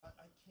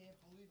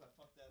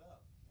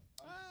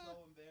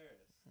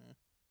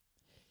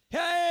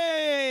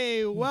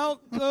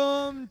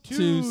welcome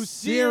to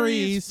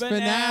series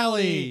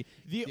finale.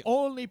 The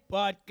only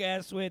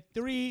podcast where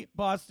three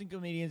Boston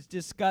comedians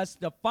discuss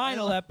the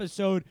final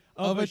episode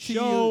of a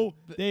show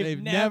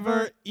they've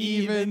never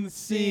even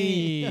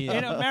seen.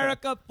 In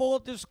America, full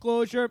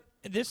disclosure,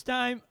 this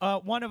time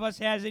one of us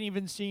hasn't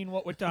even seen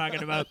what we're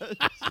talking about.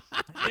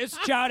 This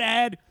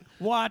chowderhead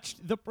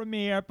watched the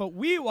premiere, but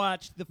we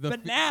watched the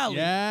finale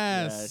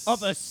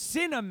of a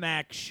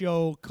Cinemax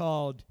show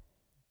called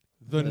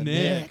The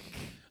Knick.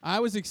 I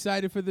was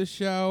excited for this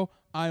show.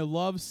 I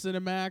love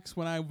Cinemax.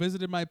 When I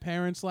visited my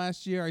parents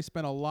last year, I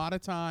spent a lot of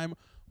time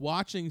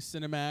watching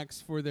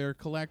Cinemax for their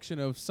collection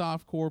of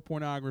softcore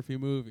pornography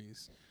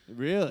movies.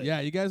 Really? Yeah,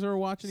 you guys ever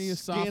watching any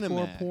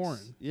softcore porn?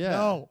 Yeah.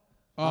 No.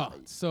 Oh,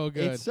 it's so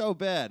good. It's so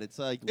bad. It's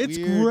like it's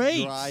weird,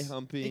 great. dry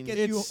humping.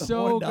 It's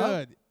so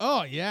good.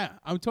 Oh, yeah.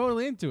 I'm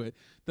totally into it.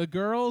 The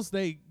girls,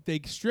 they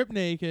strip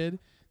naked.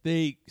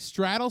 They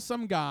straddle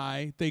some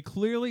guy. They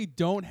clearly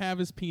don't have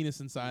his penis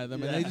inside of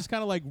them, and they just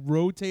kind of like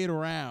rotate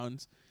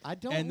around. I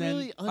don't and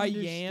really Are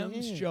understand.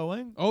 yams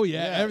showing? Oh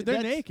yeah,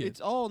 they're naked. It's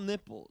all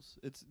nipples.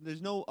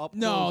 There's no up.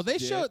 No, they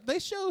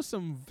dick. show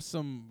some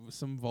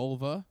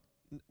vulva.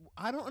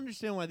 I don't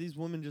understand why these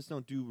women just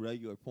don't do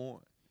regular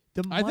porn.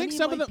 The money I think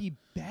some might of them be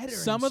better.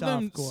 Some in of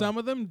them softcore. some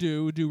of them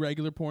do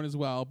regular porn as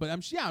well, but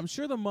I'm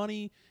sure the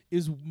money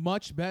is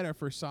much better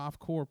for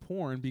softcore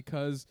porn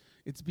because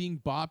it's being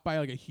bought by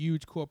like a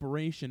huge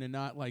corporation and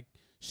not like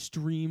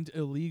streamed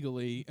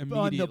illegally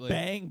immediately on the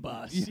bang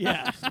bus.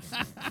 Yeah.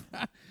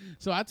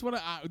 So that's what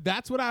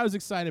I was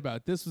excited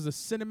about. This was a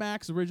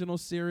Cinemax original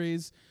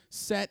series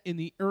set in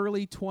the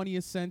early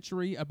 20th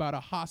century about a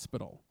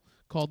hospital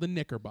called the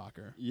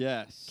Knickerbocker.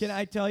 Yes. Can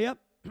I tell you?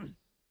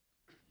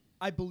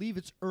 I believe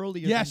it's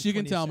earlier. Yes, than you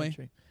can 20th tell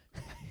century.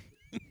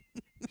 me.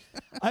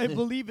 I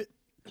believe it.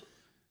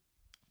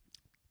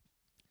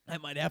 I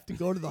might have to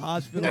go to the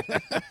hospital.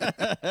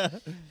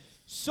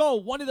 So,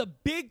 one of the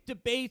big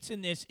debates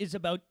in this is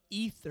about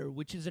ether,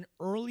 which is an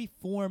early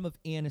form of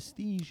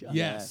anesthesia.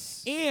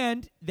 Yes.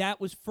 And that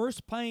was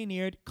first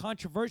pioneered,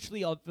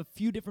 controversially, a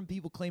few different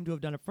people claim to have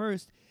done it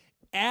first,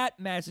 at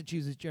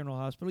Massachusetts General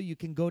Hospital. You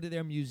can go to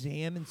their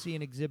museum and see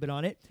an exhibit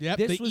on it. Yep,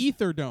 This the was,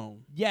 Ether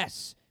Dome.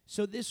 Yes.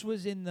 So this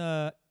was in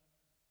the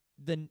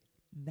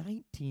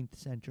 19th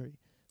century.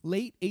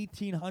 Late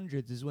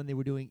 1800s is when they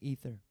were doing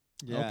ether.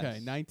 Yes. Okay,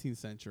 19th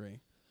century.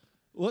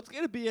 Let's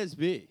get a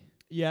BSB.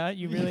 Yeah,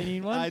 you really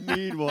need one? I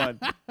need one.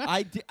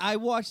 I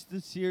watched the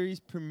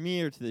series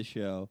premiere to the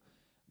show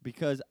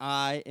because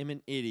I am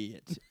an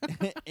idiot.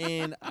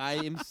 And I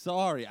am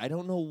sorry. I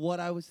don't know what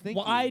I was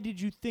thinking. Why did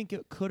you think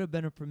it could have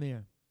been a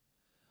premiere?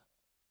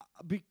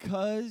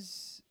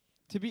 Because,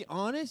 to be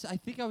honest, I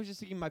think I was just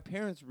thinking my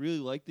parents really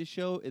liked this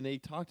show, and they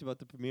talked about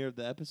the premiere of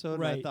the episode,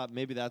 and I Right. thought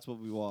maybe that's what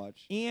we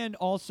watched. And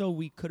also,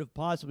 we could have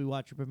possibly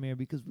watched a premiere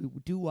because we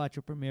do watch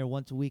a premiere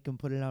once a week and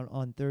put it out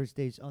on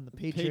Thursdays on the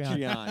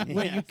Patreon.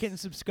 Where you yes. can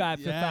subscribe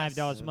for Yes.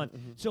 $5 a month.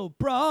 So,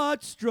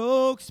 Broad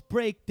Strokes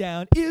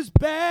Breakdown is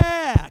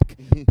back.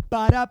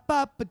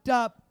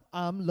 Ba-da-ba-ba-da.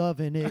 I'm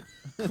loving it.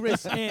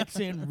 Chris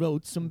Hansen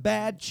wrote some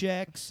bad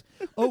checks.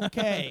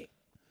 Okay.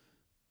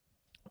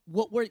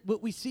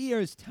 What we see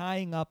here is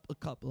tying up a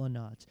couple of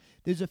knots.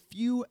 There's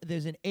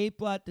an A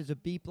plot, there's a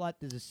B plot,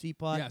 there's a C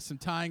plot. Yeah, some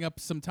tying up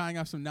some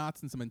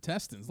knots and some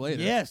intestines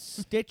later. Yes,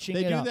 stitching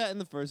They it do up. that in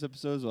the first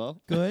episode as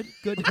well. Good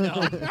to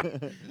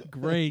know.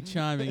 Great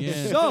chiming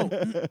in. So,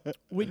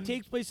 it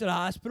takes place at a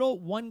hospital.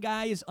 One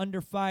guy is under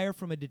fire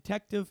from a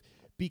detective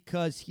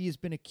because he has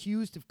been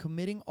accused of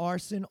committing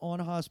arson on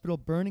a hospital,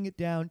 burning it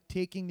down,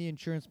 taking the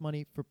insurance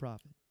money for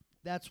profit.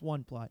 That's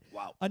one plot.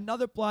 Wow.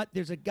 Another plot,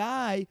 there's a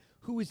guy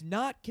who is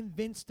not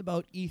convinced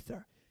about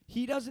ether.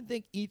 He doesn't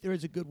think ether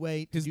is a good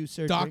way to do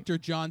surgery. Dr.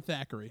 John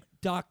Thackeray.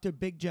 Dr.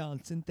 Big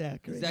Johnson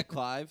Thackeray. Is that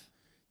Clive?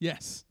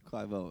 Yes.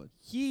 Clive Owen.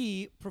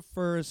 He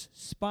prefers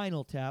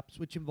spinal taps,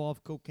 which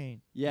involve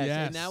cocaine. Yes,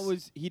 and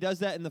Yes. he does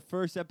that in the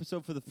first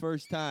episode for the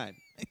first time.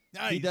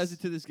 Nice. He does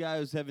it to this guy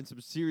who's having some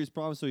serious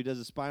problems, so he does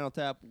a spinal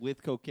tap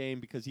with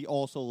cocaine because he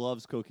also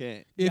loves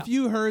cocaine. If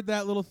you heard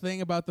that little thing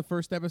about the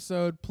first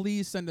episode,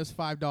 please send us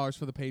 $5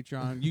 for the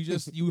Patreon.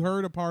 You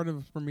heard a part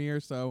of the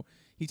premiere, so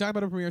he talked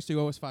about a premiere, so you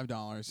owe us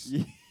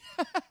 $5.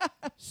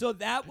 So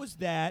that was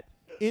that.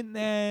 And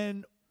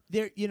then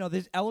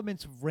there's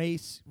elements of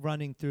race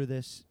running through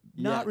this.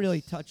 Not really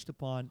Yes. touched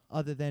upon,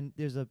 other than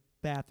there's a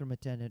bathroom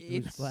attendant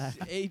who's It's black.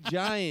 a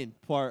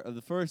giant part of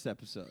the first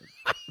episode.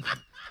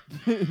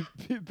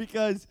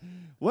 Because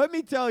let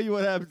me tell you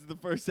what happens in the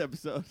first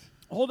episode.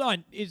 Hold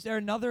on. Is there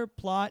another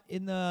plot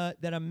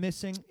that I'm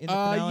missing in the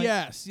finale?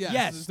 Yes.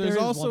 Yes, There's there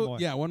is also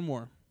one more. one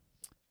more.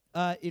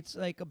 It's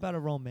like about a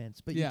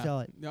romance, but Yeah. you tell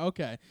it.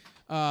 Okay.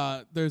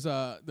 There's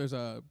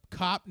a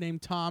cop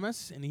named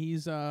Thomas, and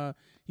he's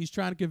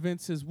trying to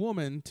convince his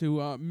woman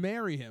to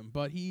marry him,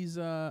 but he's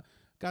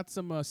got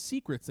some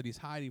secrets that he's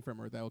hiding from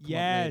her that will come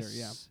up later.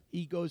 Yeah.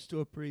 He goes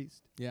to a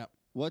priest. Yeah.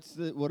 What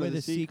where are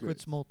the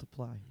secrets?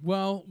 multiply.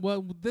 Well,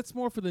 that's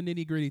more for the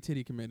nitty-gritty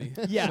titty committee.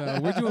 Yeah.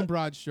 So we're doing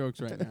broad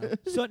strokes right now.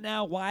 So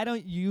now, why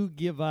don't you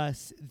give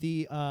us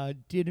the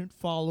didn't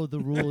follow the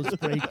rules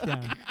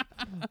breakdown?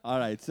 All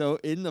right. So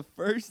in the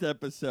first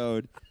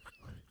episode,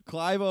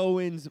 Clive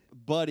Owen's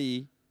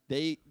buddy,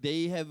 they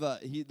have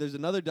there's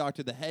another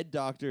doctor, the head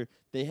doctor.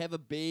 They have a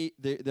baby.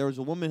 There was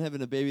a woman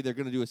having a baby. They're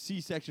going to do a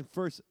C-section,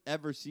 first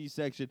ever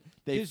C-section.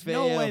 There's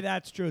fail. no way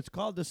that's true. It's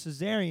called the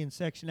cesarean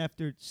section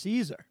after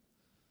Caesar.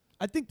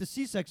 I think the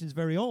C-section is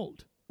very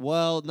old.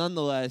 Well,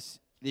 nonetheless,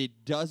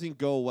 it doesn't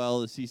go well.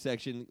 The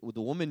C-section,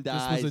 the woman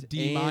dies. This was a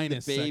D- and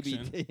the baby,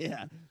 section.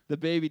 yeah, the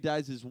baby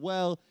dies as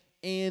well.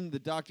 And the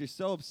doctor's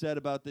so upset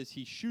about this,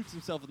 he shoots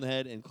himself in the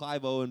head, and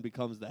Clive Owen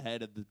becomes the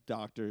head of the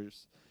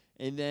doctors.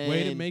 And then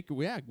good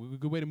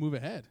way to move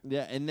ahead.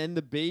 Yeah, and then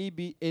the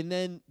baby, and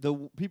then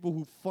the people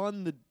who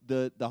fund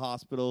the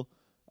hospital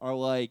are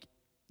like,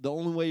 the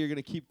only way you're going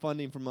to keep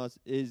funding from us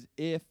is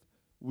if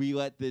we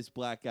let this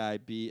black guy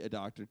be a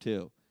doctor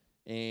too.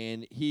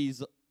 And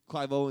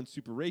Clive Owen's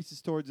super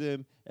racist towards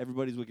him.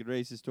 Everybody's wicked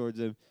racist towards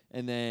him.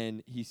 And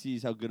then he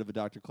sees how good of a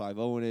doctor Clive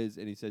Owen is,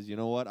 and he says, you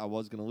know what? I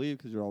was going to leave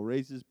because you're all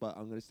racist, but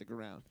I'm going to stick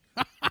around.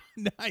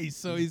 Nice.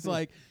 So he's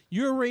like,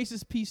 you're a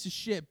racist piece of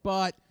shit,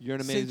 but You're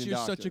an amazing since you're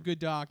doctor. such a good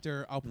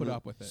doctor, I'll put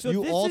up with it. So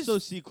you this also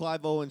is- see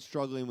Clive Owen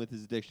struggling with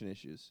his addiction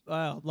issues.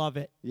 Love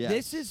it. Yes.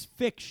 This is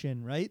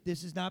fiction, right?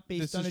 This is not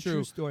based This on is a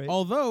true story.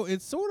 Although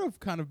it's sort of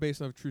kind of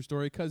based on a true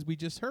story because we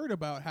just heard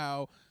about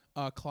how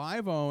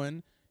Clive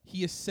Owen,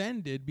 he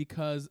ascended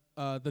because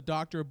the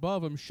doctor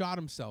above him shot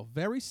himself.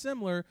 Very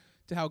similar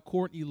to how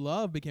Courtney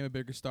Love became a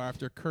bigger star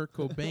after Kurt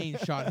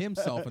Cobain shot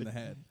himself in the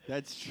head.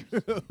 That's true.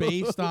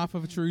 Based off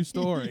of a true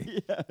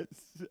story.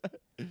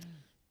 Yes.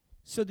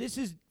 So this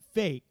is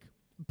fake.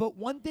 But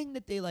one thing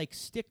that they like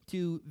stick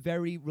to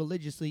very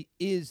religiously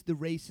is the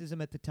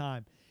racism at the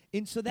time.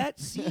 And so that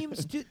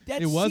seems to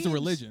It was a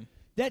religion.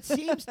 That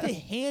seems to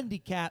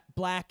handicap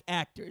black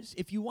actors.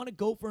 If you want to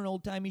go for an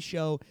old-timey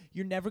show,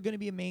 you're never going to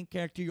be a main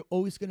character. You're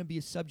always going to be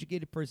a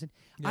subjugated person.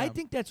 I Yeah.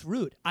 think that's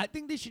rude. I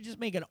think they should just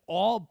make an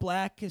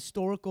all-black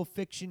historical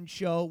fiction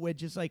show where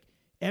just like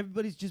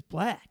everybody's just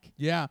black.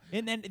 Yeah.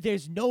 And then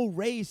there's no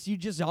race. You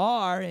just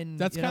are. And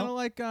That's you kind know? of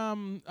like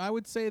I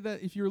would say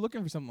that if you were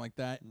looking for something like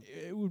that,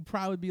 it would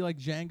probably be like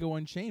Django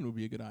Unchained would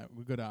be a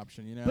good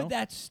option, you know? But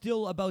that's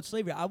still about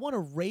slavery. I want a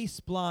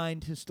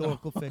race-blind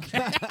historical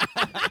fiction.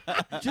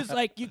 Just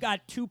like you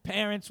got two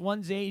parents,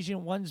 one's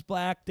Asian, one's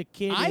black, the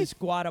kid is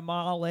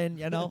Guatemalan,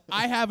 you know?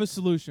 I have a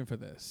solution for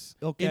this.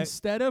 Okay.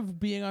 Instead of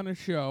being on a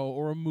show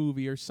or a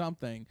movie or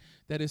something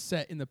that is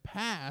set in the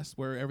past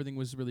where everything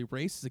was really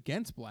racist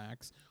against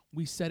blacks,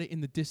 we set it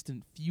in the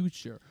distant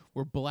future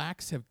where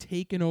blacks have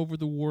taken over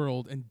the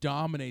world and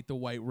dominate the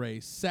white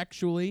race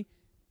sexually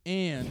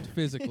and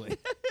physically.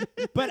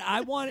 But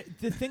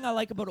the thing I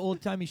like about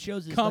old-timey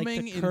shows is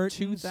Coming like the in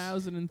curtains.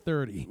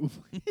 2030.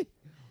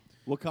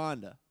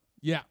 Wakanda.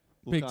 Yeah,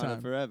 big Wakanda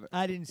time. forever.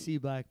 I didn't see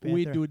Black Panther.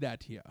 We do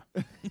that here.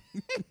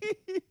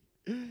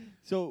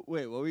 So,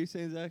 wait, what were you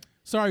saying, Zach?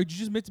 Sorry, did you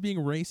just admit to being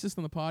racist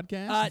on the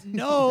podcast?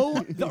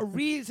 No, the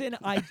reason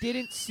I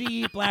didn't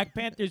see Black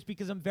Panther is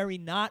because I'm very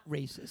not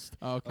racist.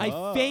 Okay.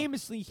 I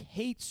famously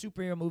hate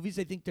superhero movies.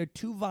 I think they're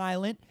too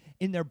violent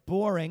and they're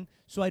boring,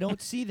 so I don't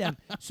see them.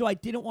 So I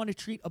didn't want to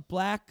treat a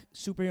black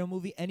superhero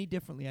movie any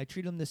differently. I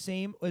treat them the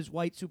same as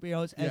white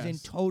superheroes, as in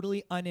Yes.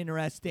 totally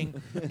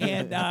uninteresting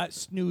and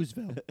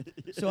snoozeville.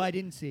 So I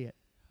didn't see it.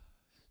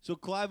 So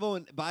Clive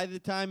Owen, by the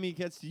time he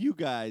gets to you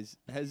guys,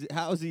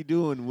 how's he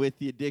doing with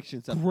the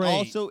addiction stuff? Great.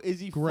 Also, is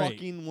he Great.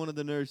 fucking one of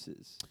the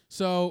nurses?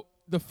 So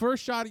the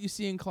first shot that you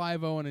see in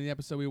Clive Owen in the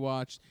episode we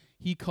watched,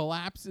 he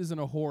collapses in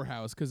a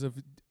whorehouse because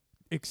of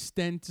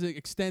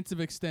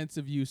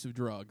extensive use of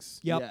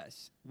drugs. Yep.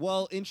 Yes.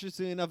 Well,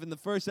 interestingly enough, in the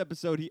first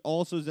episode, he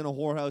also is in a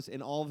whorehouse,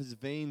 and all of his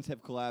veins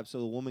have collapsed, so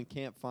the woman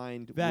can't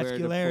find where to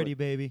Vascularity, put.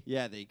 baby.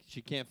 Yeah,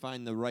 she can't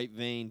find the right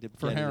vein to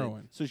For get it in.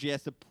 heroin. So she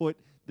has to put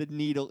the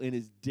needle in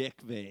his dick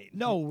vein.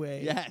 No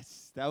way.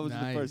 Yes, that was the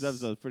first Nice.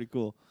 episode. It was pretty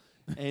cool.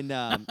 And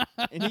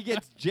and he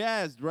gets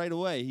jazzed right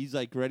away. He's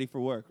like ready for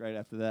work right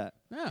after that.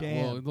 Yeah,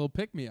 Damn. well, a little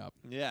pick me up,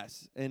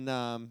 Yes, and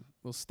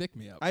little stick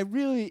me up. I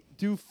really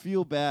do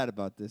feel bad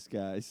about this,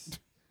 guys.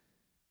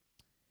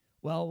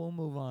 Well, we'll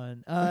move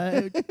on.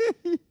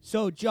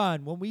 So,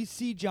 John, when we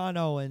see Clive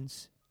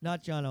Owens,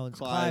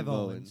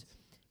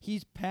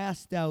 he's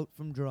passed out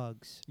from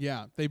drugs.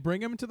 Yeah, they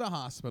bring him to the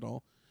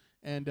hospital,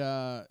 and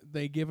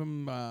they give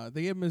him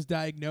his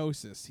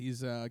diagnosis.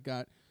 He's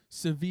got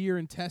severe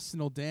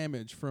intestinal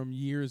damage from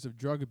years of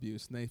drug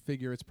abuse, and they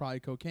figure it's probably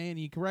cocaine.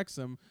 He corrects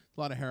them,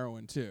 a lot of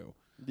heroin too.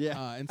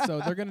 Yeah. And so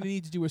they're going to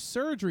need to do a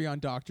surgery on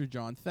Dr.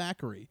 John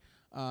Thackeray.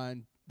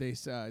 And they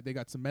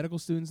got some medical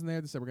students in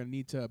there. They said we're going to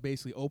need to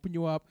basically open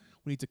you up.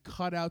 We need to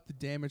cut out the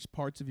damaged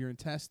parts of your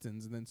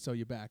intestines and then sew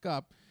you back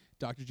up.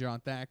 Dr. John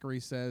Thackeray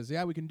says,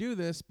 yeah, we can do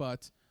this,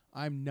 but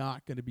I'm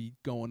not going to be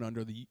going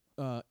under the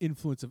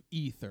influence of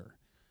ether.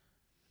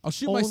 I'll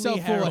shoot only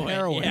myself full of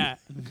heroin, Yeah.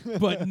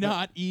 but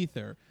not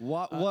ether.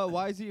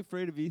 Why is he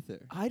afraid of ether?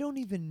 I don't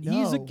even know.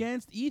 He's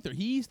against ether.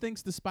 He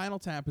thinks the spinal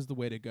tap is the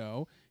way to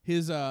go.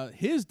 His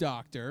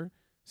doctor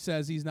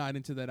says he's not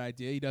into that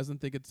idea. He doesn't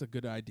think it's a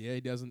good idea.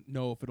 He doesn't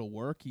know if it'll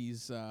work. He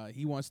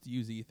wants to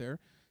use ether.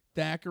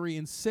 Thackeray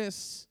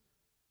insists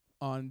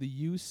on the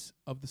use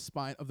of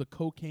the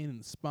cocaine in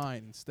the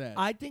spine instead.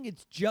 I think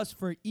it's just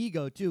for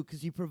ego too,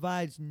 because he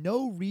provides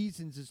no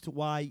reasons as to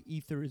why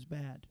ether is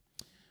bad.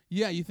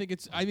 Yeah, you think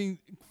it's... I mean,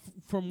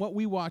 from what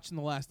we watched in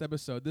the last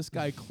episode, this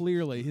guy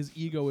clearly, his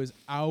ego is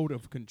out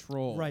of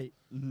control. Right.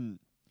 Mm-hmm.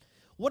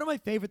 One of my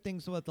favorite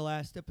things about the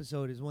last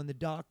episode is when the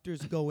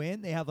doctors go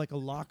in, they have like a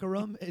locker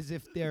room as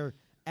if they're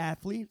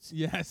athletes.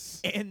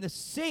 Yes. And the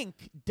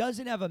sink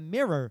doesn't have a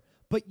mirror,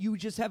 but you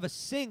just have a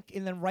sink,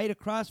 and then right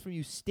across from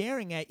you,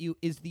 staring at you,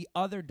 is the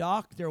other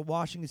doctor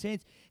washing his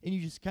hands, and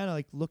you just kind of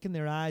like look in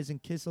their eyes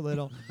and kiss a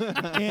little.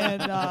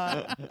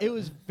 And it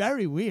was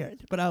very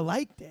weird, but I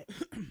liked it.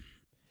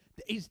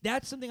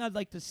 That's something I'd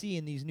like to see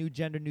in these new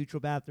gender-neutral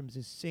bathrooms: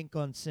 is sink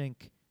on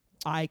sink,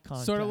 eye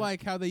contact. Sort of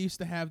like how they used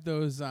to have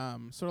those,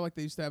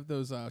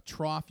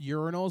 trough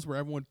urinals where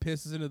everyone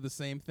pisses into the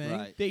same thing.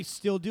 Right. They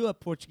still do at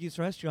Portuguese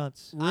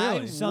restaurants.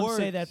 Really? Some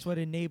say that's what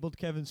enabled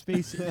Kevin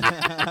Spacey.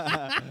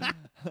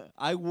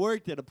 I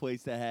worked at a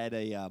place that had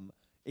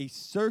a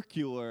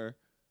circular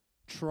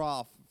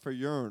trough for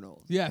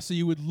urinals. Yeah, so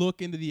you would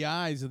look into the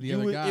eyes of the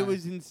other guy. It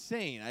was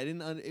insane. I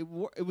didn't.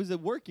 It was a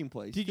working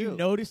place. Did too. you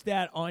notice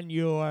that on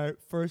your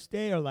first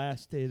day or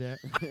last day there?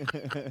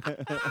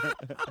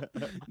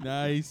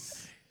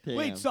 Nice. Damn.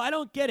 Wait, so I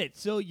don't get it.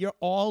 So you're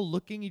all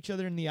looking each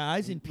other in the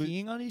eyes and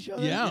peeing on each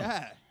other? Yeah.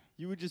 Yeah.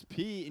 You would just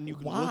pee and you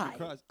could Why? look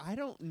across. I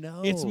don't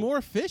know. It's more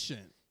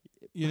efficient.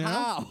 You know?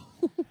 How?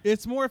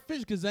 It's more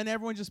efficient because then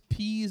everyone just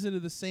pees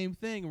into the same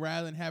thing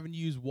rather than having to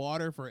use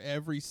water for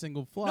every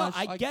single No, flush.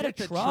 I I get a get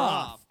the trough,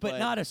 trough, but but-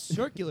 not a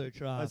circular A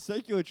trough.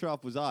 circular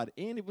trough was odd,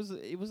 and it was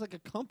like a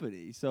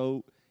company,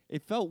 so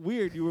it felt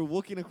weird. You were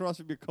looking across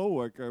from your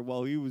coworker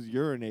while he was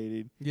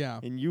urinating,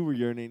 Yeah. and you were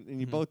urinating, and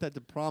you Mhm. both had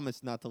to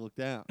promise not to look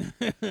down.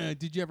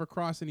 Did you ever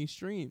cross any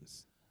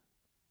streams?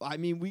 I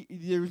mean,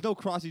 there was no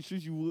crossing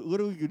streets. You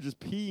literally could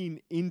just peeing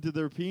into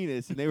their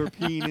penis, and they were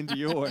peeing into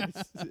yours.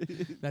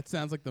 That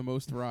sounds like the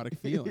most erotic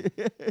feeling.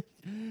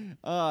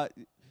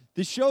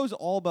 The show's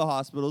all about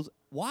hospitals.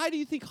 Why do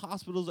you think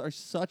hospitals are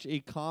such a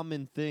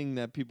common thing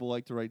that people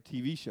like to write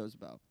TV shows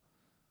about?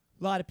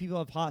 A lot of people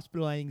have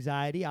hospital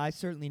anxiety. I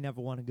certainly never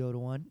want to go to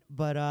one,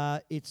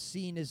 but it's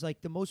seen as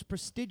like the most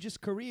prestigious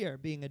career,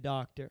 being a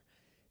doctor.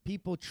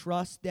 People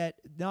trust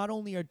that not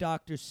only are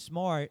doctors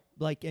smart,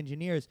 like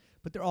engineers,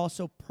 but they're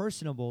also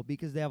personable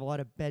because they have a lot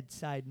of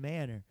bedside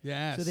manner.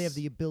 Yes. So they have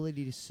the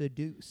ability to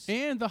seduce.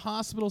 And the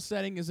hospital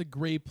setting is a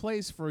great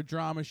place for a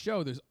drama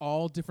show. There's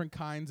all different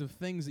kinds of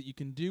things that you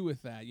can do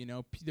with that. You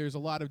know, there's a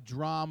lot of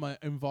drama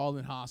involved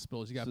in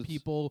hospitals. You got So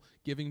people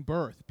giving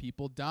birth,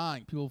 people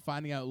dying, people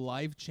finding out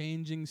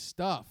life-changing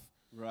stuff.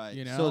 Right.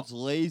 You know? So it's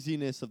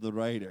laziness of the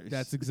writers.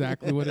 That's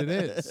exactly what it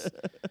is.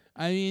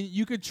 I mean,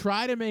 you could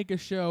try to make a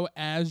show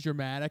as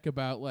dramatic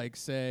about, like,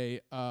 say,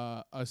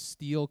 a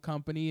steel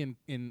company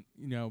in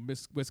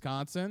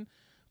Wisconsin,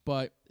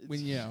 but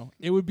when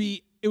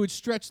it would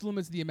stretch the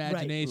limits of the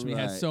imagination. We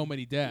had Right. so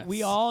many deaths.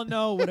 We all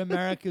know what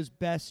America's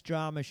best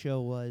drama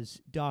show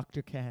was,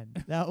 Dr. Ken.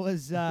 That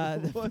was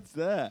What's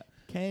that?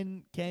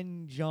 Ken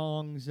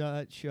Jeong's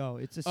show.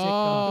 It's a sitcom.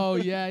 Oh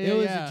yeah, yeah, it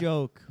was yeah. a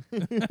joke.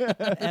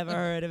 Ever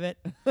heard of it?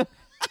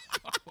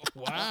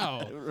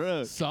 Wow,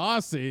 Gross.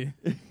 saucy.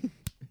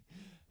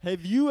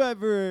 Have you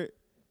ever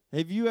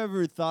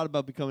thought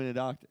about becoming a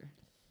doctor?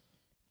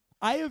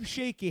 I have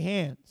shaky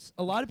hands.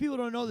 A lot of people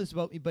don't know this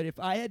about me, but if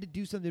I had to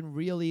do something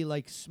really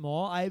like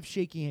small, I have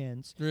shaky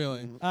hands.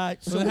 Really? So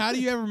So then how do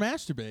you ever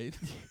masturbate?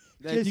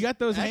 You got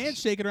those hands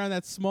shaking around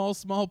that small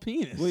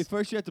penis. Wait,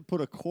 first you have to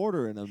put a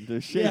quarter in them to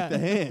shake Yeah. the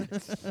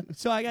hands.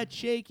 So I got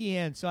shaky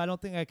hands, so I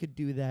don't think I could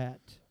do that.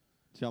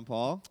 Jean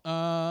Paul?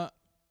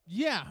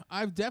 Yeah,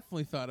 I've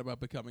definitely thought about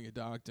becoming a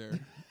doctor.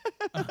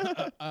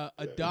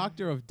 A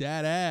doctor of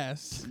dad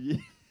ass. Yeah.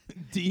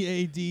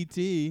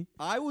 DADT.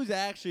 I was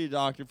actually a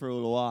doctor for a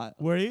little while.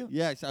 Were you?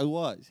 Yes, I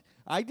was.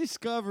 I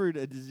discovered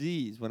a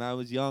disease when I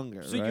was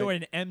younger. So right? you were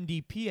an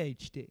MD,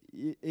 PhD,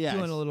 Yes.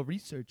 doing a little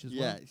research as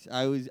well. Yes,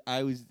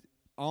 I was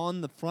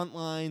on the front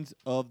lines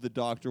of the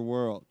doctor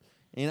world,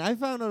 and I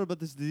found out about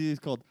this disease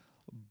called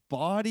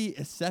body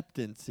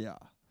acceptantia.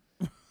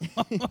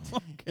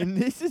 And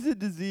this is a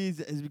disease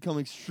that has become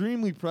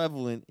extremely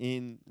prevalent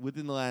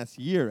within the last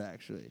year,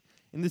 actually.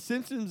 And the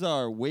symptoms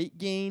are weight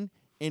gain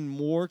and,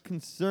 more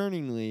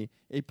concerningly,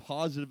 a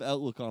positive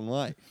outlook on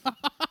life.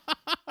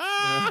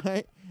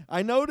 Right?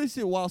 I noticed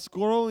it while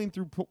scrolling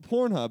through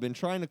Pornhub and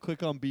trying to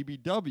click on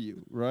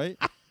BBW, right?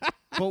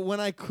 But when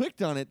I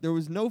clicked on it, there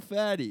was no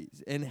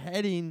fatties, and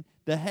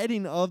the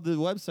heading of the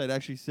website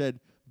actually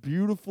said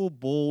 "beautiful,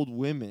 bold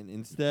women"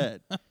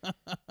 instead.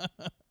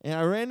 And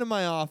I ran to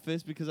my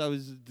office because I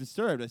was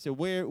disturbed. I said,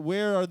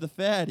 where are the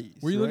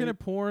fatties? Were you looking at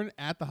porn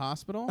at the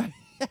hospital?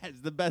 Yeah,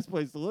 it's the best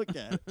place to look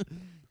at.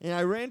 And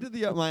I ran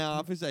to my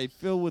office. I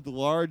filled with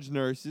large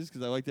nurses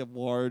because I like to have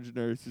large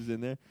nurses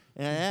in there.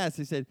 And I asked,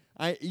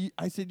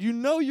 I said, you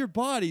know your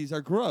bodies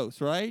are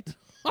gross, right?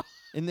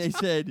 And they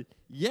said,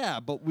 yeah,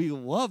 but we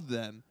love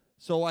them.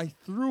 So I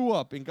threw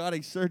up and got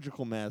a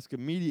surgical mask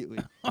immediately.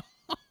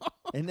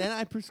 And then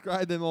I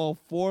prescribed them all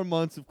 4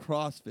 months of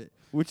CrossFit,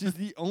 which is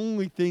the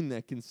only thing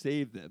that can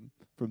save them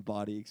from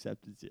body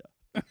acceptance. Yeah.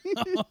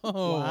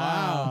 Oh,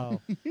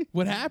 wow.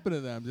 What happened to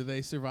them? Did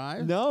they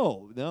survive?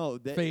 No.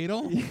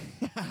 Fatal?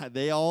 Yeah,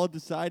 they all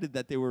decided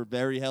that they were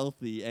very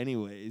healthy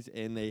anyways,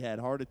 and they had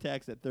heart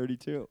attacks at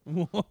 32.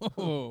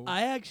 Whoa.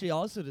 I actually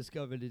also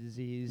discovered a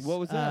disease. What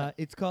was that?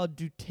 It's called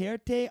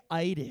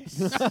Duterte-itis.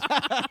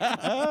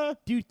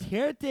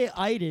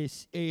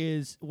 Duterte-itis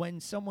is when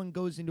someone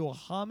goes into a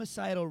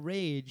homicidal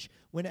rage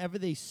whenever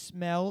they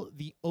smell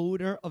the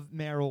odor of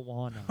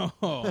marijuana.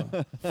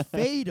 Oh.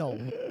 Fatal,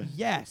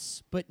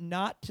 yes, but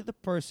not to the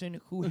person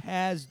who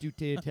has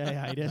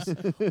Duterte-itis,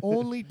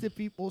 only to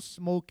people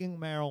smoking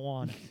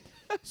marijuana.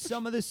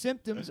 Some of the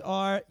symptoms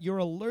are you're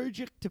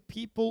allergic to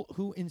people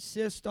who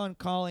insist on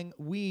calling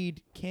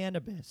weed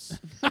cannabis.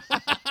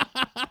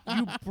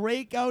 You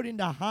break out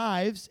into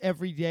hives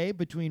every day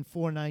between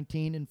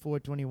 4:19 and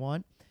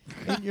 4:21,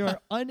 and you're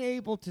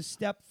unable to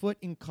step foot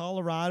in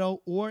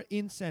Colorado or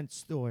incense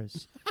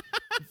stores.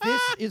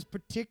 This is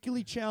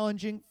particularly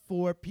challenging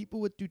for people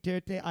with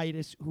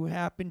Duterte-itis who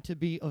happen to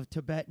be of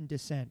Tibetan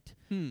descent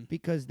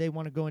because they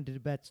want to go into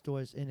Tibet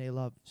stores and they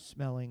love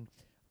smelling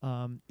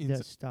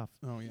the stuff.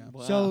 Oh, yeah.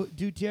 Wow. So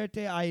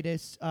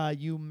Duterte-itis,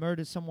 you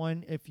murder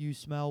someone if you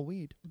smell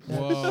weed.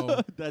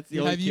 Whoa. That's the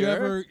only Have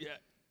cure? you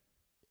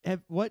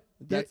ever... What?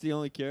 That's the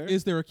only cure?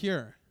 Is there a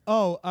cure?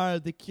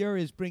 The cure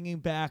is bringing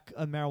back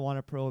a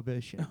marijuana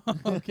prohibition.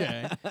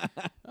 Okay.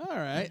 All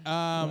right.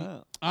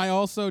 Wow. I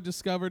also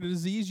discovered a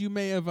disease. You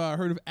may have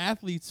heard of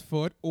athlete's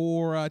foot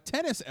or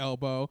tennis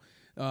elbow.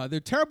 They're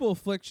terrible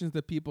afflictions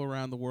that people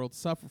around the world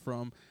suffer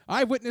from.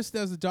 I witnessed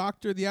as a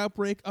doctor the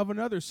outbreak of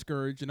another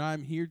scourge, and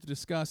I'm here to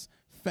discuss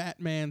fat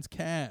man's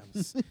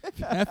calves.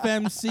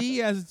 FMC,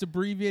 as it's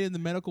abbreviated in the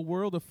medical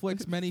world,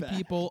 afflicts many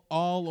people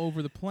all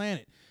over the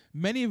planet,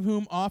 many of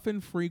whom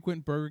often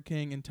frequent Burger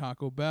King and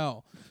Taco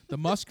Bell. The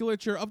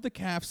musculature of the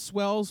calf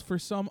swells for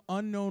some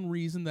unknown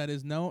reason that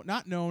is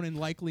not known and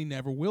likely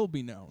never will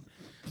be known.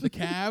 The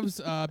calves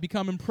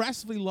become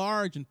impressively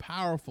large and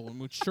powerful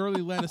and would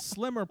surely let a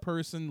slimmer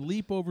person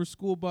leap over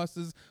school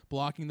buses,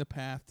 blocking the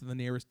path to the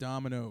nearest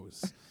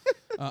Domino's.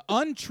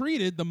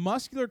 Untreated, the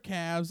muscular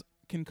calves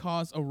can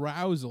cause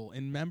arousal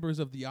in members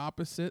of the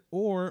opposite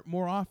or,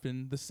 more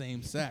often, the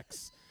same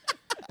sex.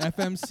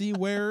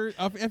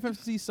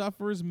 FMC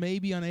sufferers may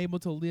be unable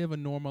to live a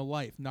normal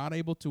life, not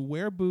able to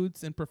wear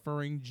boots and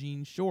preferring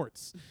jean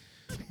shorts.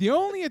 The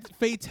only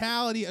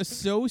fatality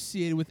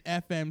associated with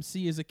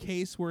FMC is a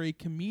case where a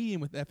comedian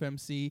with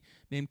FMC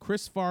named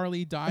Chris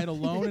Farley died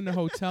alone in a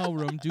hotel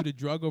room due to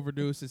drug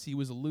overdose as he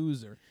was a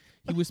loser.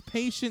 He was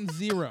patient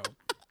zero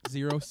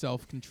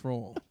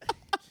self-control.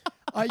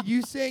 Are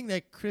you saying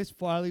that Chris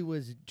Farley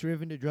was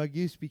driven to drug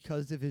use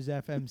because of his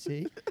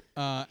FMC?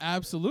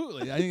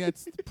 Absolutely. I think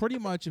that's pretty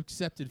much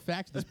accepted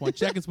fact at this point.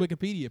 Check his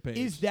Wikipedia page.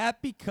 Is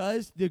that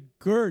because the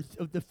girth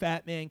of the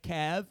fat man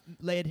calf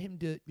led him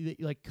to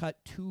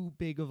cut too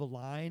big of a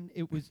line?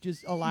 It was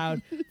just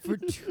allowed for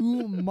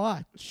too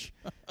much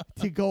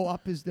to go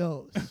up his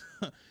nose.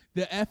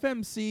 The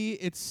FMC,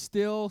 it's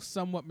still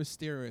somewhat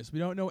mysterious. We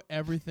don't know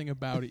everything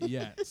about it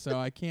yet, so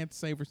I can't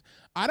say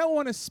I don't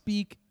want to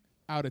speak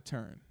out of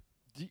turn.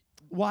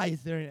 Why?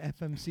 Is there an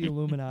FMC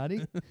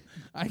Illuminati?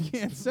 I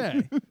can't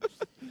say.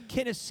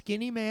 Can a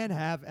skinny man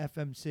have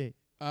FMC?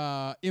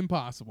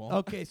 Impossible.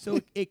 Okay, so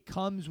it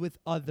comes with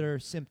other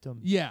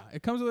symptoms. Yeah,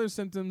 it comes with other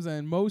symptoms,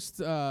 and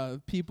most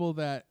people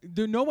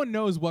no one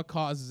knows what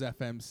causes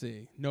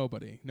FMC.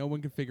 Nobody. No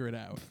one can figure it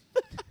out.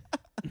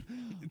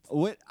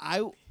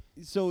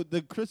 So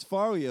the Chris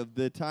Farley of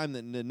the time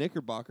that the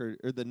Knickerbocker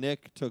or the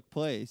Knick took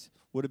place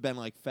would have been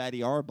like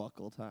Fatty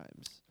Arbuckle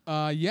times.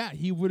 Yeah,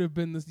 he would have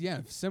been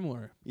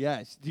similar.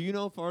 Yes. Do you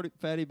know what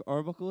Fatty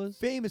Arbuckle is?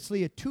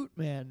 Famously a toot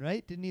man,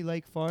 right? Didn't he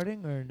like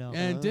farting or no?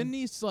 And didn't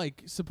he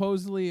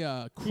supposedly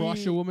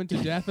crush a woman to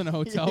death in a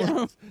hotel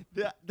room?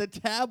 The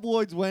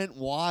tabloids went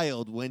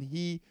wild when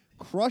he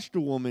crushed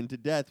a woman to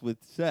death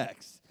with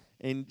sex,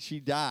 and she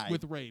died.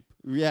 With rape.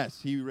 Yes,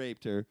 he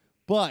raped her.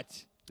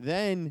 But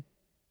then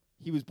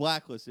he was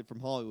blacklisted from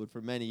Hollywood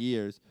for many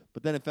years.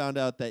 But then it found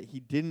out that he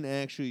didn't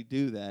actually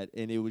do that,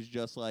 and it was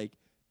just like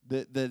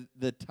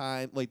the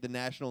time, like the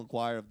National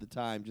Enquirer of the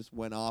time just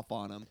went off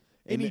on him.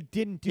 And he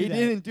didn't do that.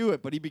 He didn't do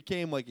it, but he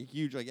became like a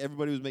huge, like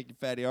everybody was making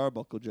Fatty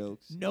Arbuckle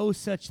jokes. No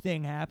such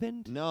thing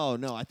happened? No.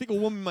 I think a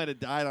woman might have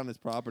died on his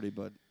property,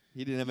 but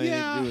he didn't have anything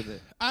to do with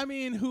it. I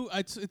mean,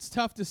 it's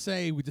tough to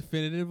say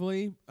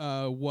definitively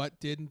what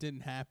did and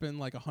didn't happen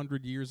like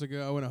 100 years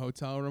ago in a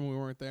hotel room. We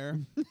weren't there.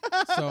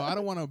 So I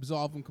don't want to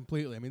absolve him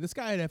completely. I mean, this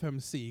guy had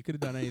FMC. He could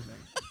have done anything.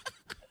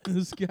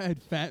 This guy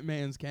had fat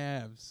man's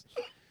calves.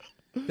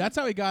 That's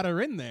how he got her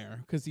in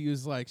there, because she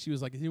was like, she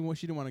didn't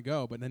want to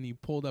go, but then he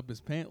pulled up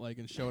his pant leg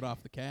and showed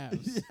off the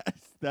calves.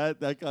 Yes,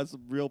 that caused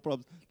some real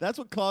problems. That's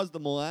what caused the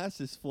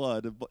molasses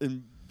flood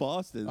in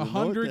Boston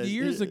 100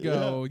 years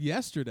ago,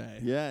 yesterday.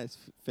 Yes,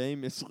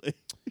 famously.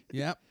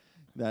 Yep.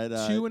 That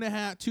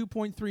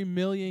 2.3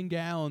 million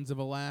gallons of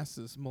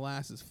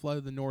molasses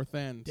flooded the North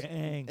End.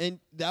 Dang. and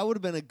that would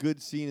have been a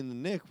good scene in the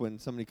Knick when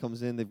somebody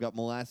comes in. They've got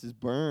molasses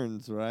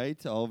burns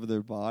right all over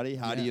their body.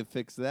 How do you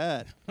fix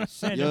that?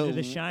 Send him to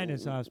the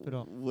Shiners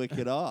Hospital. Lick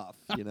it off.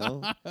 Eat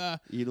a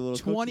little.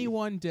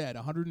 21 dead,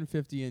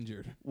 150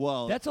 injured.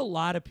 Well, That's a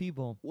lot of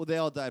people. well, they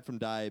all died from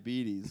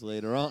diabetes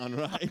later on,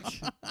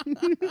 right?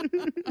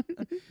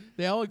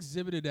 They all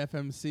exhibited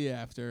FMC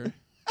after.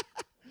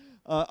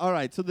 All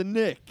right, so the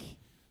Knick,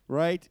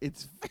 right?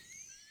 It's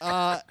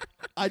I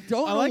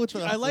don't know what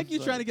I like you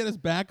trying to get us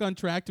back on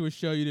track to a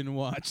show you didn't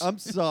watch. I'm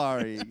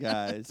sorry,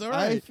 guys. It's all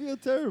right. I feel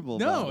terrible.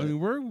 No, about I mean,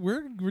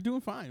 it. we're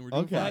doing fine. We're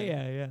doing Okay. fine.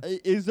 Yeah.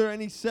 Is there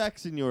any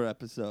sex in your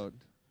episode?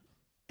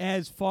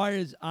 As far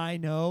as I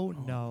know,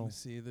 Let no. me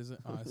see.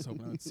 I was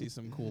hoping I'd see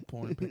some cool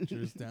porn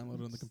pictures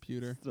downloaded on the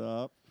computer.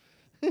 Stop.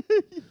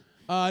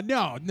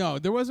 No.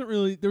 There wasn't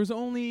really. There was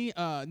only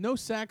no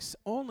sex,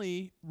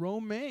 only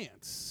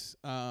romance.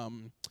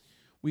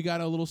 We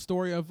got a little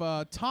story of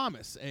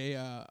Thomas,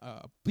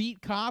 a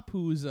beat cop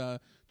who's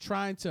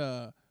trying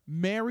to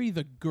marry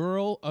the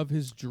girl of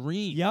his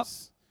dreams. Yep.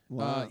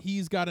 Wow.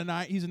 He's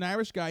an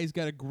Irish guy. He's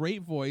got a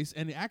great voice,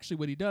 and actually,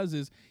 what he does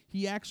is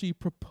he actually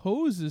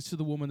proposes to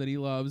the woman that he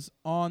loves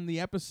on the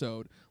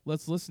episode.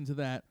 Let's listen to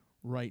that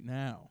right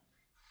now.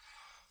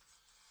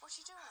 What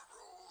you doing?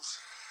 Rose,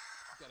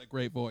 He's got a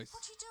great voice.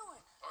 What you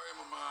doing? I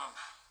am a man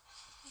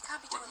You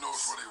can't be who doing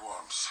knows this. what he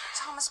wants.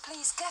 Thomas,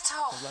 please get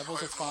up.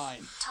 Levels are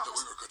fine. That we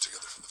Thomas, were good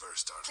together from the very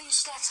start. please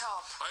get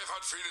up. I have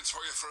had feelings for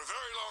you for a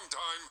very long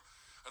time,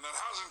 and that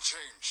hasn't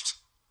changed.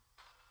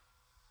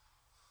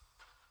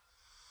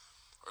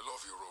 I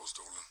love you, Rose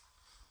Dolan.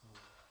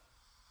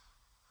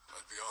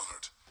 I'd be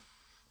honored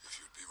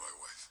if you'd be my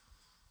wife.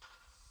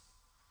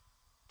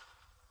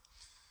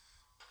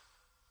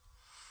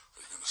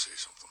 Are you going to say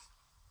something?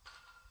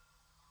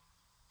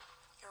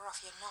 You're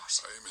off your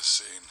nut. I am as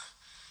sane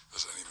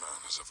as any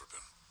man has ever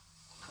been.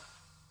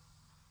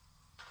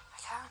 I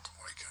can't,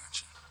 Why can't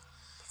you?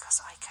 because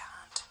I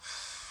can't.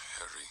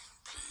 Harry,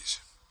 please.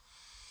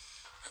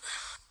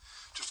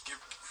 Just give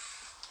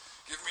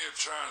me a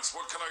chance.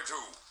 What can I do?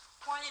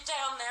 While you're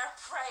down there,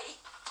 pray.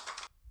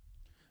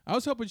 I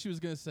was hoping she was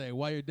going to say,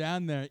 while you're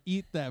down there,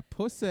 eat that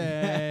pussy.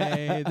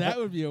 That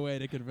would be a way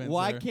to convince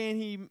Why her.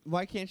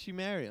 can't she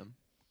marry him?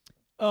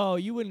 Oh,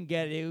 you wouldn't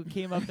get it. It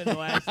came up in the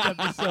last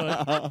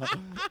episode.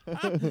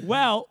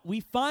 Well, we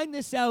find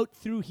this out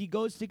through he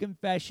goes to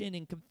confession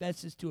and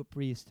confesses to a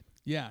priest.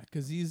 Yeah,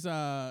 because he's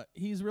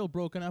real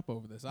broken up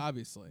over this,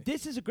 obviously.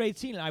 This is a great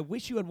scene, and I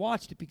wish you had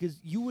watched it because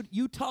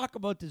you talk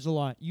about this a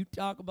lot. You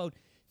talk about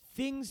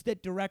things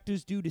that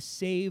directors do to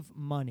save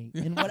money.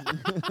 And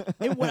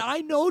what I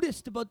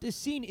noticed about this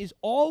scene is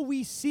all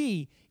we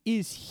see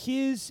is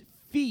his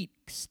feet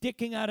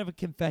sticking out of a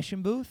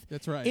confession booth.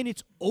 That's right. And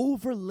it's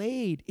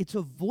overlaid. It's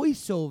a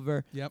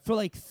voiceover for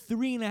like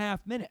 3.5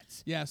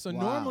 minutes. Yeah, so Wow.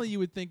 normally you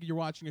would think you're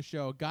watching a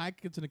show, a guy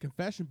gets in a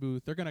confession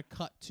booth, they're going to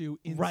cut to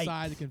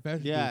inside the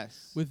confession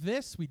Yes. booth. With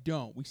this, we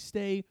don't. We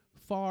stay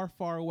far,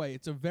 far away.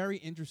 It's a very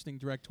interesting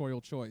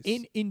directorial choice.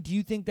 And do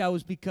you think that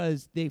was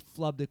because they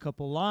flubbed a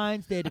couple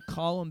lines? They had to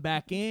call him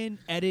back in,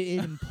 edit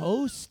it in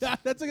post?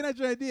 That's an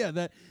actual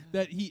idea.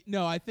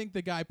 I think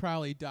the guy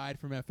probably died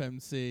from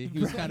FMC. He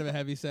was kind of a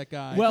heavyset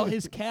guy. Well,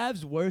 his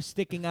calves were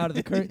sticking out of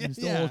the curtains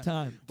the Yeah. whole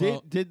time.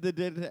 Did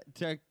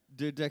the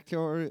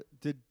directorial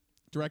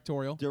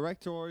directorial.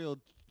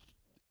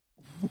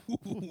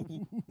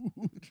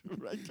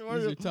 These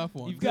are tough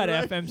ones. You've got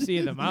FMC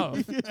in the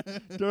mouth.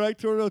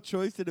 directorial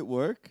choice, did it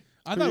work?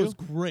 I for thought it you? was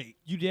great.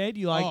 You did?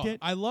 You liked Oh, it?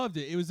 I loved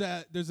it. It was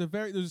there's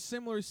a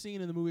similar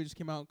scene in the movie that just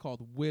came out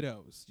called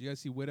Widows. Do you guys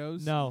see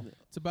Widows? No.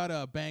 It's about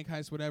a bank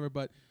heist, whatever.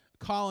 But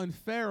Colin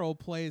Farrell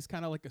plays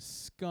kind of like a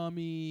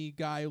scummy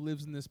guy who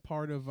lives in this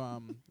part of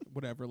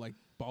whatever, like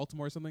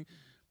Baltimore or something.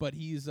 But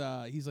he's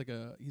like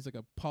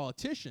a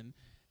politician,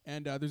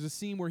 and there's a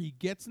scene where he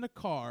gets in a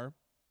car.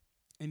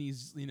 And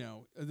he's,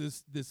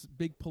 this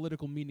big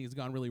political meeting has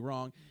gone really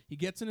wrong. He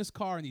gets in his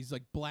car and he's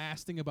like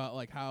blasting about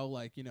like how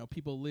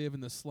people live in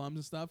the slums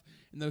and stuff.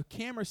 And the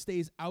camera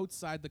stays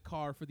outside the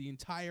car for the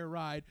entire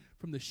ride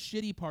from the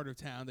shitty part of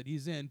town that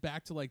he's in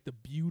back to like the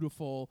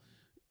beautiful,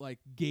 like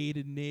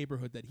gated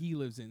neighborhood that he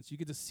lives in. So you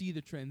get to see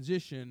the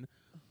transition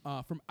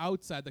from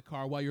outside the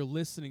car while you're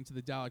listening to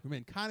the dialogue come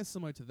in. Kind of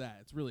similar to that.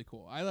 It's really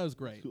cool. I thought it was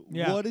great.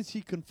 Yeah. What does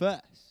he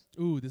confess?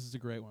 Ooh, this is a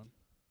great one.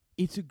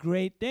 It's a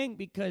great thing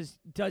because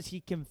does he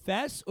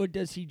confess or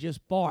does he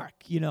just bark?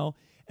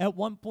 At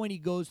one point he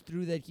goes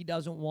through that he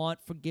doesn't want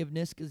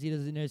forgiveness because he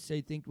doesn't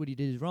necessarily think what he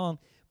did is wrong.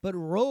 But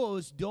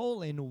Rose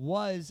Dolan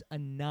was a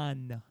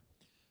nun.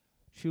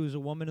 She was a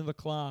woman of the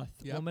cloth,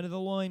 woman of the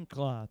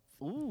loincloth.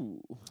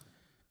 Ooh.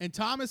 And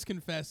Thomas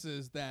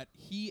confesses that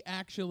he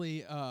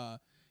actually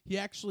he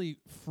actually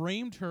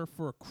framed her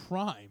for a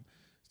crime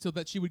so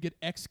that she would get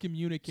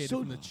excommunicated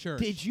from the church.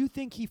 Did you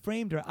think he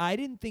framed her? I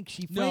didn't think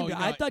she framed her.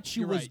 No, I thought she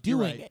you're was right,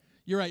 doing it.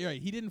 You're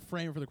right. He didn't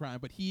frame her for the crime,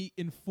 but he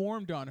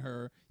informed on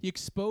her. He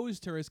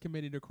exposed her as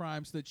committing a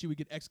crime so that she would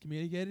get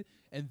excommunicated,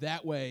 and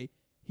that way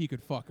he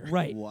could fuck her.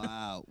 Right.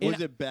 Wow. And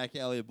Was it back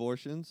alley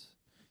abortions?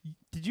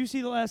 Did you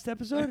see the last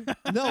episode?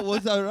 No,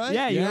 was that right?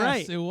 Yeah, you're Yes,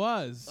 right. it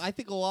was. I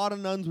think a lot of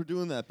nuns were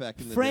doing that back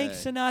in the Frank day.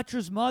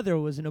 Sinatra's mother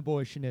was an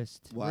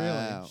abortionist.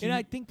 Wow. And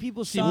I think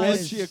people she saw it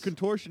Was as she a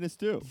contortionist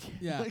too?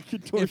 Yeah. Like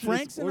If contortionist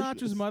Frank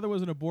Sinatra's abortionist? mother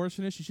was an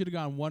abortionist, she should have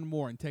gone one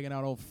more and taken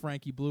out old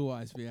Frankie Blue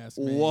Eyes, if you ask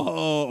me.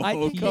 Whoa, I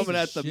think coming he's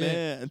at the shit.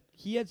 man.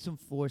 he had some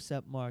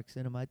forceps marks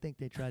in him. I think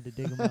they tried to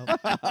dig him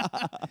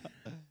out.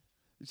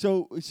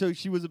 So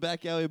she was a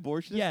back alley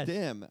abortionist? Yes.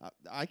 Damn,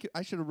 I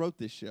should have wrote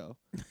this show.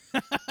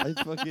 I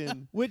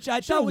fucking Which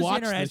I Should've thought was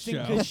watched this interesting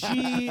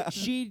show. because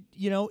she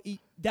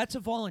that's a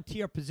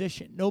volunteer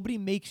position. Nobody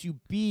makes you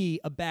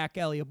be a back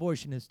alley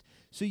abortionist.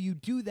 So you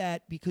do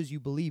that because you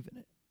believe in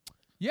it.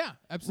 Yeah,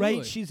 absolutely.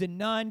 Right? She's a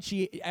nun.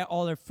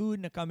 All her food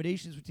and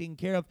accommodations were taken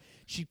care of.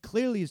 She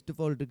clearly is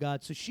devoted to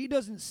God. So she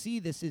doesn't see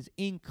this as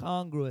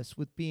incongruous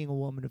with being a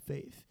woman of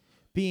faith,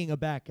 being a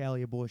back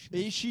alley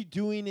abortionist. Is she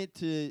doing it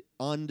to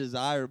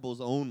undesirables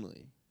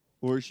only,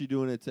 or is she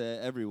doing it to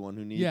everyone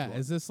who needs one?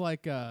 Is this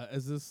like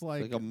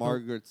Like a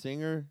Margaret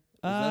Singer? Is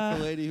that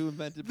the lady who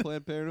invented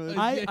Planned Parenthood?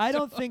 I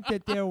don't think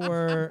that there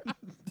were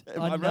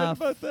Am I right enough.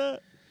 about that?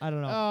 I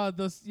don't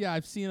know.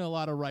 I've seen a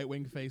lot of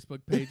right-wing Facebook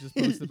pages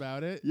post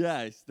about it.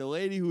 Yes, the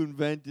lady who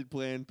invented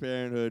Planned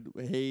Parenthood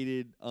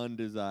hated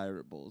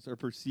undesirables or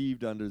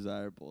perceived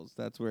undesirables.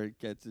 That's where it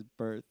gets its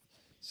birth.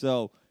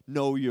 So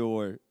know who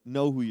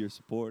you're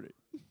supporting.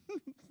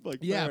 Like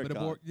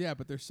but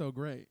but they're so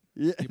great.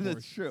 Yeah, the that's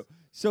abortions. true.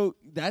 So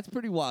that's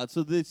pretty wild.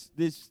 So this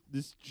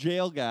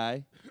jail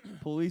guy,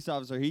 police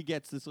officer, he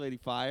gets this lady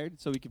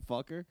fired so he can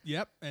fuck her.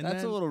 Yep, and That's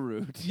then, a little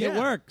rude. Yeah. It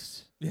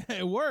works. Yeah,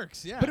 it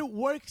works. Yeah, But it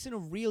works in a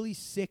really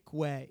sick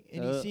way.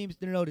 And he seems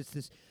to notice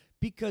this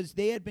because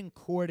they had been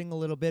courting a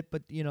little bit,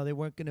 but, they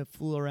weren't going to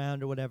fool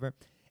around or whatever.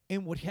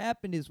 And what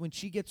happened is when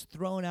she gets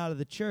thrown out of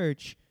the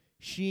church,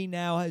 she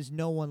now has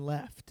no one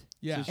left.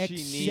 Yeah. So she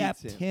needs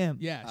except him. him.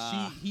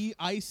 Yeah, he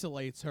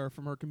isolates her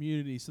from her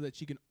community so that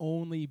she can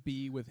only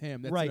be with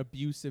him. That's Right. an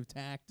abusive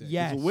tactic.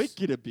 Yes. It's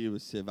wicked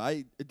abusive.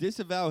 I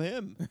disavow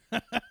him.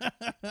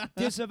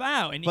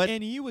 Disavow. And But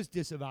he was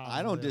disavowed.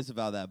 I don't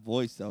disavow that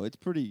voice, though. It's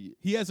pretty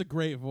He has a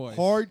great voice.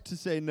 hard to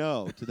say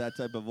no to that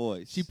type of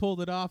voice. She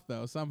pulled it off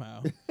though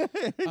somehow.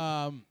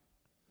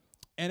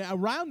 And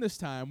around this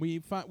time,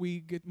 we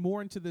get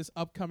more into this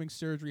upcoming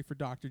surgery for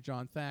Dr.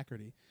 John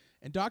Thackerty.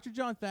 And Dr.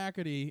 John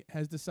Thackerty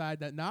has decided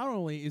that not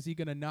only is he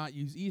going to not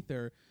use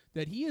ether,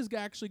 that he is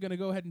actually going to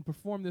go ahead and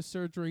perform this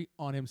surgery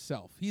on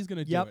himself. He's going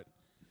to do it.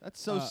 That's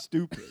so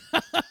stupid.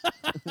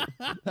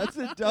 That's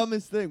the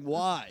dumbest thing.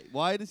 Why?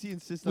 Why does he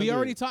insist on We doing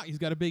already it? talked. He's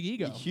got a big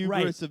ego. The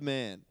hubris of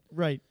man.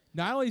 Right.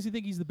 Not only does he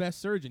think he's the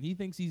best surgeon, he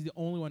thinks he's the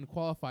only one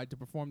qualified to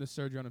perform this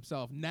surgery on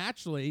himself.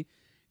 Naturally,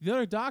 the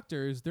other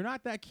doctors, they're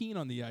not that keen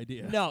on the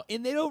idea. No,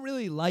 and they don't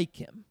really like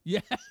him. Yeah.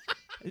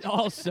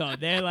 Also,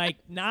 they're like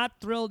not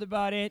thrilled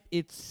about it.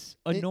 It's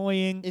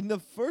annoying. In the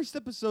first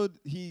episode,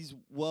 he's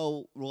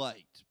well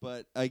liked,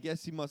 but I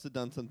guess he must have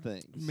done some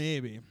things.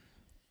 Maybe.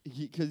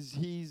 Because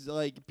he's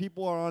like,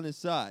 people are on his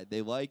side.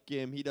 They like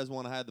him. He doesn't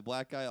want to hire the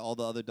black guy. All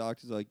the other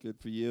doctors are like, good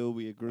for you.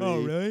 We agree.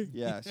 Oh, really?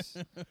 Yes.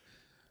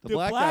 The The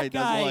black black guy guy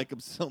doesn't like him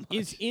so much.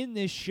 is in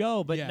this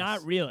show, but Yes.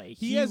 not really.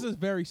 He has a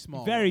very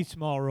small very role.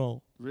 small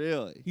role.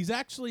 Really? He's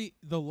actually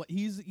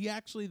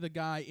the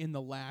guy in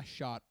the last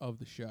shot of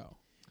the show.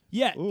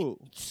 Yeah, Ooh.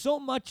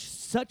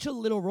 such a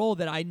little role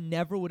that I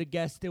never would have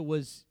guessed there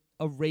was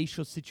a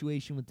racial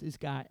situation with this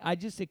guy. I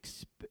just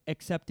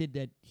accepted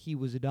that he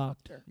was a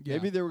doctor. Yeah.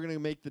 Maybe they were going to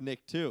make the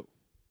Knick too.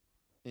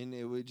 And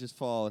it would just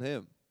follow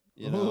him.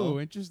 You Ooh, know?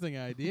 interesting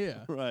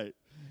idea. Right.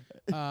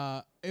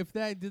 If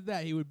that did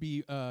that, he would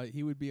be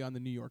on the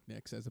New York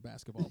Knicks as a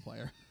basketball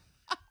player.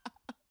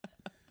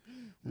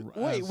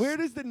 Wait, where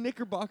does the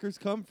Knickerbockers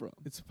come from?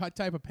 It's a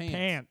type of pants.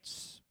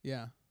 Pants.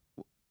 Yeah.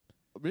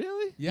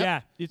 Really? Yep.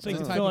 Yeah, it's like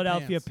It's a the type of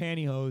Philadelphia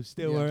pants. Pantyhose.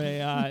 They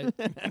Yeah. were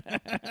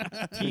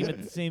a team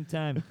at the same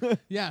time.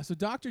 Yeah, so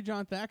Dr.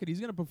 John Thackerty, he's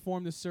going to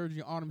perform this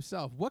surgery on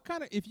himself.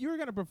 If you were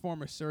going to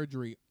perform a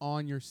surgery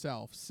on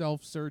yourself,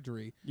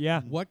 self-surgery,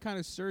 Yeah. what kind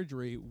of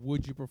surgery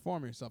would you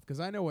perform yourself? Because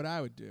I know what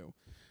I would do.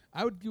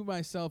 I would give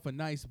myself a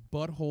nice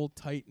butthole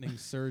tightening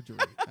surgery.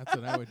 That's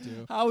what I would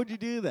do. How would you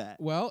do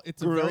that? Well,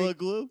 it's Gorilla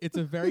glue? It's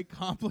a very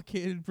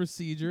complicated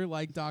procedure,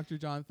 like Dr.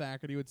 John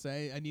Thackerty would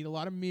say. I need a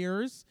lot of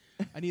mirrors.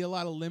 I need a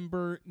lot of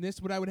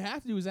limberness. What I would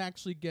have to do is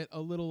actually get a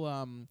little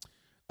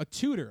a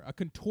tutor, a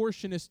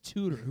contortionist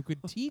tutor who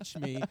could teach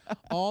me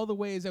all the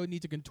ways I would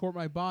need to contort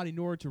my body in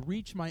order to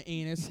reach my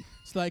anus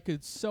so that I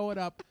could sew it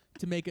up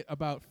to make it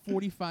about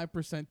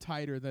 45%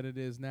 tighter than it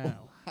is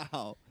now.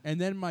 Wow. And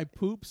then my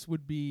poops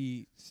would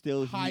be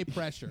Still high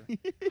pressure.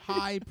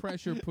 High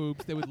pressure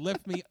poops. They would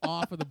lift me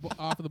off of the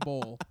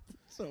bowl.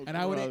 So And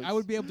I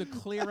would be able to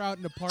clear out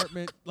an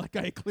apartment like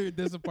I cleared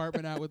this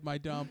apartment out with my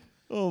dump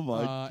Oh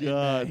my in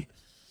God. May.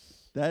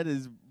 That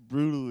is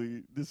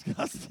brutally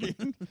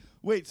disgusting.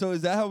 Wait, so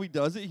is that how he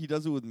does it? He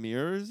does it with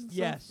mirrors and stuff?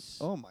 Yes.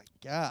 Oh my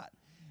God.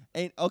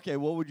 And okay,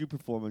 what would you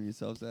perform on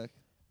yourself, Zach?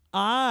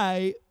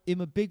 I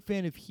am a big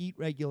fan of heat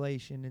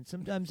regulation, and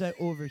sometimes I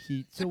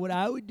overheat. So what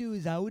I would do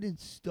is I would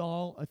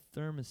install a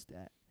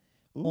thermostat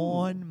Ooh.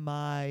 on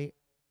my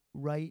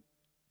right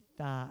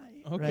thigh.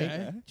 Okay.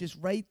 Right? Just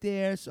right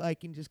there, so I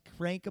can just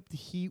crank up the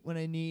heat when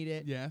I need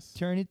it. Yes.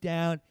 Turn it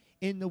down.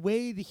 And the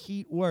way the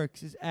heat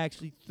works is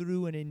actually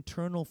through an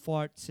internal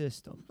fart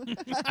system.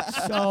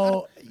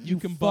 So You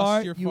can fart,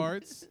 bust your you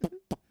farts.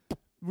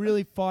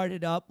 really fart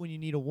it up when you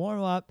need a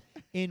warm up,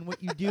 and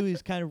what you do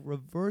is kind of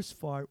reverse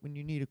fart when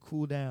you need to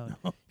cool down.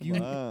 You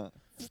Wow.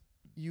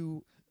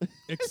 you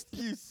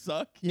You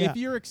suck. yeah. If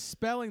you're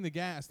expelling the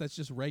gas, that's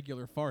just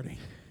regular farting.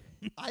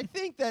 I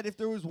think that if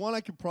there was one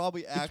I could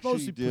probably It's actually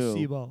mostly do.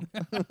 placebo.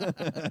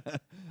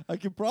 I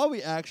could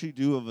probably actually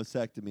do a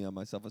vasectomy on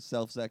myself, a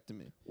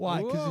self-sectomy.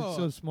 Why? Because it's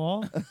so Whoa.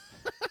 small.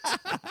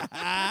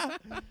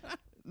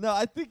 No,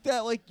 I think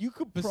that like you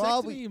could Vasectomy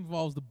probably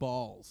involves the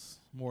balls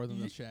more than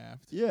the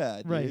shaft. yeah,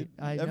 dude. Right.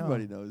 I know.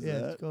 Everybody knows yeah,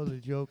 that. it's called a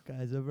joke,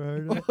 guys. Ever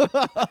heard of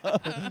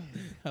it?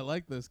 I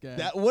like this guy.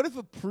 That what if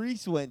a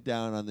priest went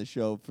down on the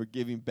show for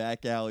giving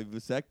back alley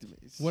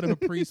vasectomies? What if a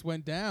priest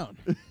went down?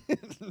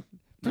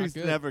 priests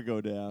good. never go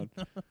down?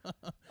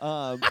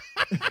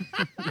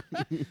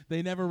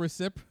 They never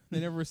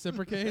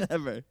reciprocate.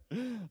 Never.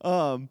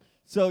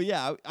 So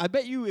yeah, I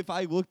bet you if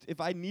I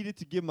needed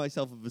to give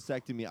myself a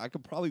vasectomy, I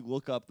could probably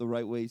look up the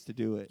right ways to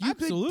do it. You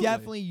Absolutely. could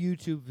definitely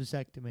YouTube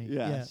vasectomy.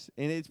 Yes,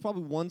 and it's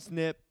probably one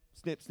snip.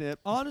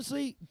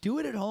 Honestly, do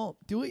it at home.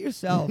 Do it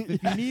yourself.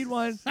 If you need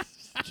one,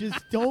 just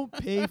don't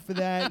pay for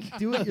that.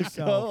 Do it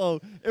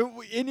yourself.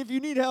 And if you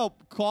need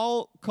help,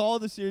 call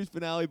the series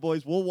finale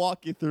boys. We'll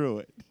walk you through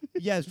it.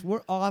 Yes,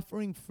 we're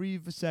offering free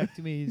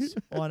vasectomies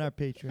on our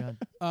Patreon.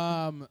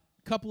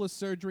 Couple of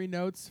surgery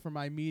notes from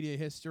my media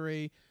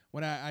history.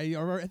 When I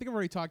think I've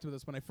already talked about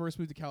this. When I first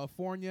moved to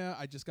California,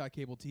 I just got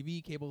cable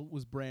TV. Cable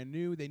was brand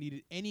new. They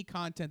needed any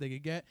content they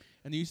could get,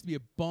 and there used to be a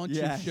bunch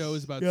Yes. of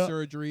shows about Yep.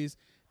 surgeries.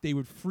 They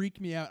would freak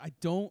me out. I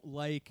don't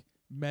like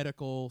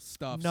medical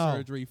stuff. No.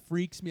 Surgery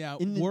freaks me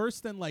out In the-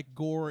 worse than like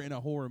gore in a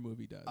horror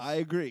movie does. I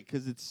agree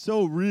because it's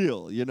so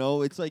real. You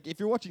know, it's like if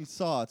you're watching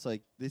Saw, it's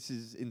like this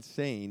is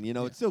insane. You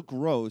know, Yeah. it's still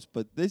gross,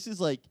 but this is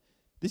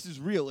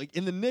real. Like,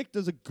 and the Knick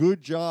does a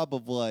good job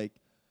of like,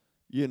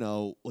 you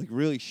know, like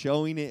really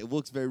showing it. It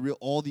looks very real.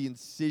 All the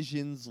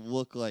incisions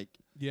look like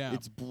yeah.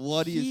 it's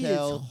bloody He as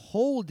hell. is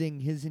holding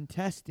his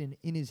intestine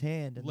in his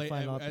hand in the La-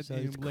 final at-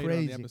 episode. It's later on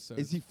the crazy. episode.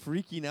 Is he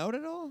freaking out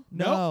at all?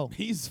 No. Nope,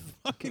 he's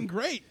fucking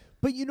great.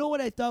 But you know what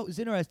I thought was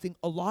interesting?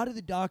 A lot of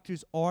the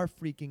doctors are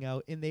freaking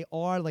out, and they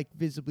are like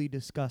visibly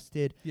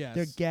disgusted. Yes.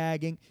 They're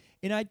gagging.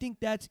 And I think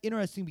that's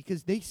interesting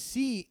because they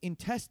see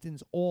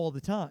intestines all the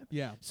time.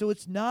 Yeah. So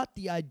it's not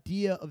the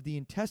idea of the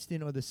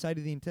intestine or the sight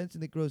of the intestine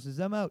that grosses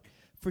them out.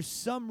 For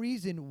some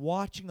reason,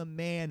 watching a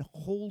man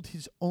hold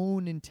his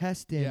own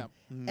intestine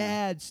Yeah.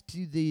 adds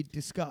to the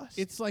disgust.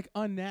 It's like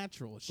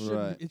unnatural. It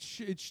shouldn't.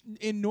 Right.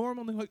 In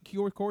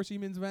normal course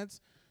human events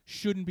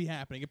shouldn't be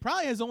happening. It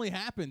probably has only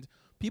happened.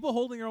 People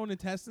holding their own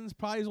intestines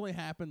probably has only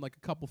happened like a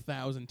couple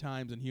thousand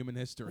times in human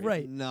history.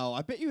 right. No,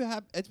 I bet you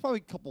have. It's probably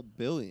a couple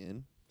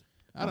billion.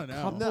 I don't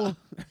know. Couple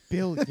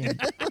billion.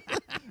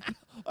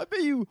 I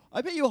bet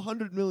you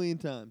 100 million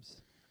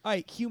times. All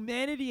right,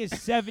 humanity is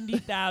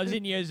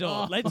 70,000 years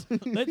old.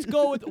 Let's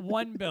go with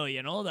 1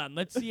 billion. Hold on.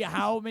 Let's see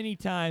how many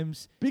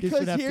times this Because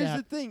would have to here's the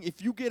happen. thing: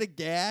 if you get a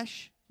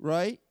gash,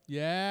 right?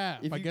 Yeah.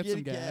 If I you get some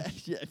a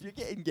gas. yeah. If you're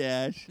getting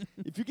gash,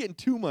 if you're getting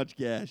too much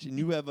gash and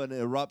you have an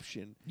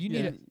eruption, You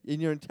need Yeah.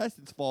 and your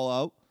intestines fall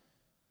out.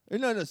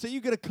 No. Say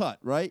you get a cut,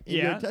 right? And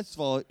your Yeah. intestines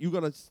fall out. You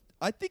gotta.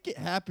 I think it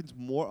happens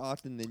more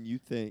often than you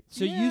think.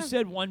 So Yeah. you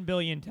said 1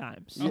 billion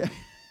times. Yeah.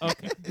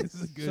 Okay. This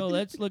is good. So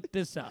let's look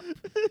this up.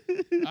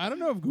 I don't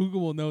know if Google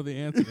will know the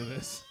answer to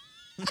this.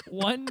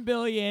 1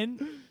 billion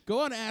Go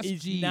on Ask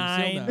is Jeeves. He'll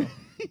 9 know.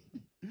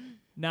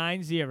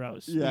 9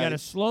 zeros. We Yeah. got a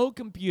slow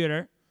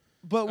computer.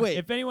 But wait,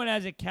 If anyone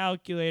has a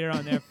calculator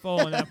on their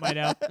phone, that might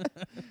help.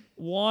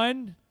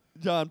 1.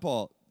 John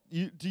Paul,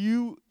 do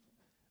you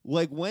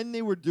like when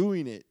they were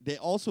doing it? They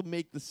also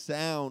make the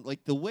sound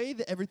like the way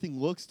that everything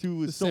looks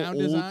too is The so sound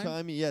old design?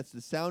 timey. Yes,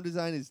 the sound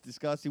design is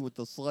disgusting with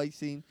the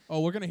slicing.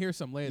 Oh, we're gonna hear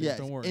some later. Yes,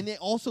 Don't worry. and they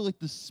also like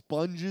the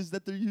sponges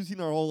that they're using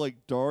are all like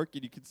dark,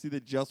 and you can see they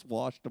just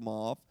washed them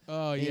off.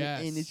 oh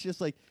yes. And it's just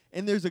like,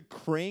 and there's a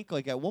crank.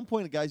 Like at one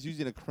point, a guy's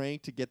using a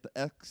crank to get the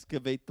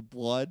excavate the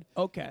blood.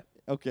 Okay.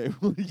 Okay,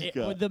 what do you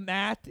got? The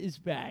math is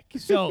back.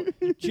 So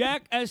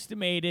Jack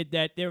estimated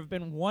that there have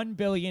been 1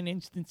 billion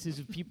instances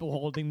of people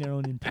holding their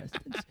own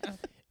intestines.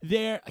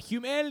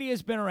 Humanity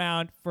has been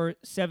around for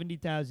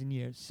 70,000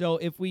 years. So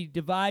if we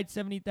divide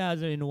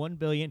 70,000 into 1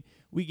 billion,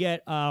 we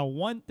get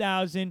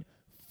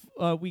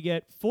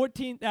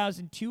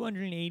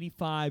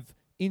 14,285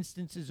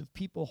 instances of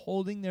people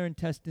holding their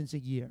intestines a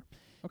year.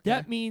 Okay.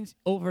 That means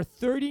over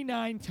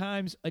 39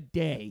 times a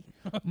day,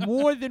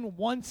 more than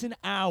once an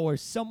hour,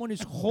 someone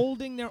is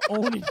holding their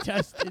own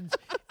intestines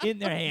in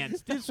their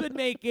hands. This would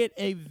make it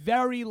a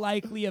very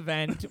likely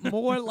event,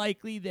 more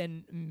likely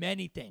than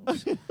many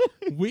things.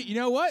 You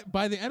know what?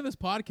 By the end of this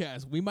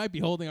podcast, we might be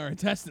holding our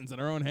intestines in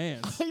our own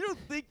hands. I don't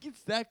think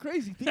it's that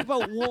crazy. Think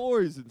about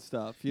wars and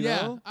stuff, you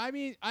know? I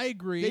mean, I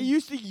agree. They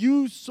used to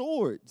use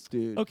swords,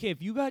 dude. Okay,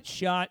 if you got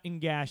shot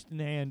and gashed in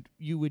the hand,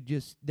 you would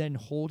just then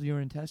hold your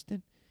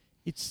intestine?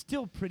 It's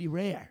still pretty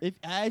rare. If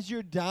as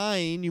you're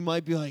dying, you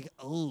might be like,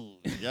 "Oh,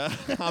 yeah,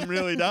 I'm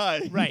really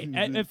dying." Right.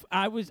 If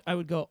I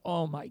would go,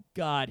 "Oh my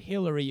God,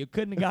 Hillary, you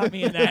couldn't have got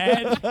me in the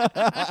head."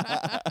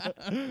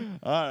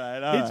 All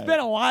right. It's been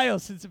a while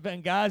since the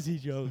Benghazi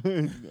joke.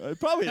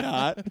 Probably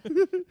not.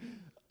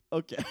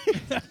 Okay.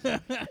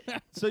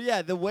 So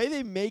yeah, the way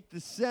they make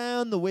the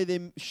sound, the way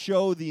they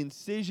show the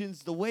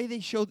incisions, the way they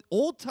show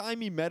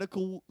old-timey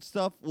medical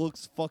stuff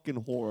looks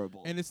fucking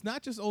horrible. And it's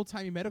not just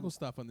old-timey medical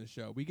stuff on this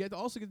show. We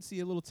also get to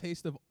see a little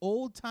taste of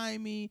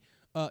old-timey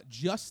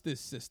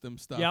justice system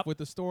stuff with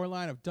the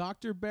storyline of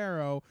Dr.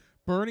 Barrow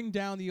burning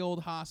down the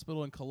old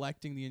hospital and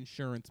collecting the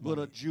insurance money.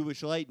 Little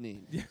Jewish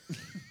lightning.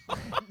 Oh,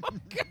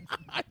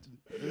 God.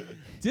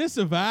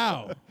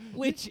 Disavow.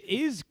 Which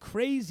is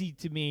crazy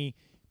to me.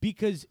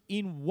 Because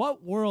in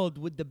what world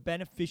would the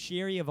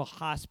beneficiary of a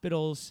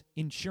hospital's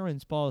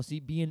insurance policy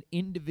be an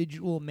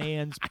individual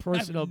man's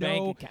personal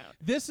bank account?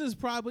 This is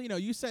probably,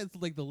 you said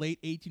it's like the late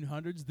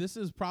 1800s. This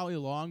is probably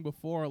long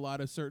before a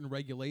lot of certain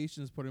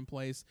regulations put in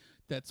place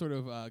that sort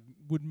of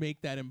would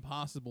make that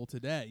impossible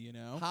today,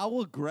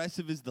 How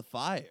aggressive is the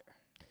fire?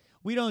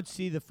 We don't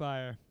see the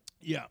fire.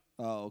 Yeah.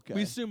 Oh, okay.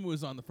 We assume it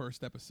was on the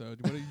first episode.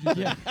 What did you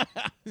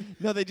think?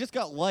 No, they just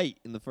got light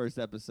in the first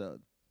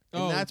episode.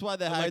 And that's why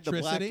they hired the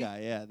black electricity? guy.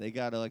 Yeah, they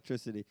got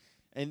electricity.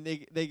 And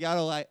they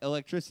got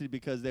electricity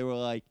because they were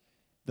like,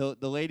 the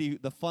lady,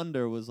 the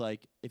funder was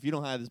like, if you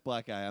don't have this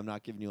black guy, I'm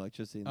not giving you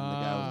electricity. And then the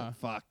guy was like,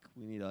 fuck,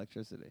 we need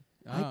electricity.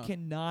 I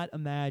cannot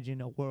imagine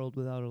a world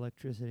without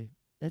electricity.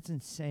 That's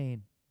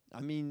insane.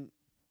 I mean,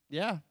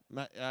 yeah,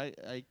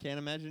 I can't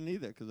imagine it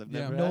either because I've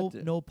never had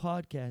to. No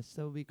podcasts.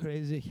 That would be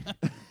crazy.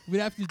 We'd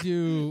have to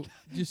do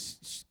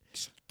just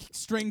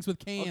strings with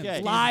cans.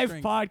 Okay. Live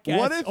Strings. podcasts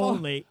What if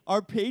only.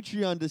 our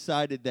Patreon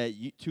decided that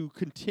to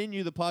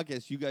continue the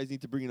podcast, you guys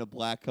need to bring in a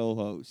black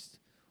co-host?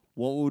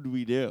 What would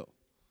we do?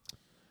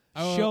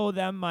 Show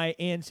them my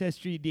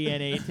ancestry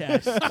DNA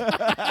test.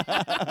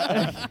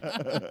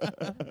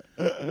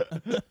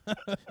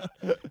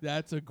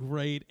 That's a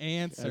great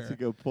answer. That's a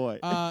good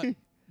point.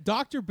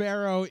 Dr.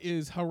 Barrow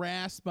is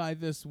harassed by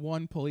this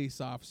one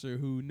police officer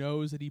who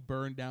knows that he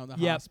burned down the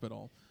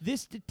hospital.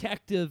 This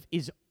detective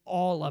is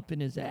all up in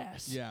his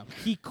ass. Yeah.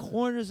 He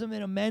corners him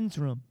in a men's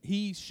room.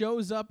 He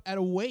shows up at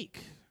a wake.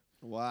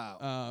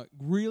 Wow.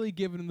 Really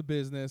giving him the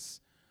business.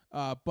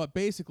 But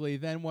basically,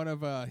 then one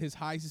of his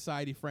high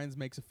society friends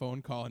makes a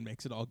phone call and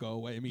makes it all go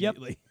away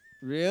immediately.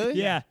 Really?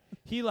 Yeah.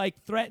 He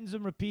threatens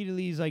him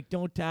repeatedly. He's like,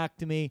 "Don't talk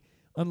to me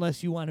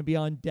unless you want to be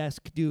on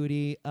desk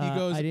duty." He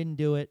goes, I didn't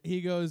do it.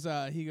 He goes,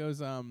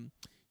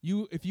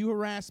 if you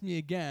harass me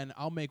again,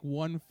 I'll make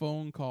one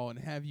phone call and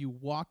have you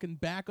walking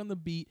back on the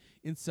beat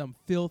in some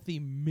filthy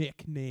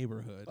Mick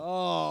neighborhood.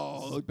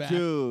 Oh,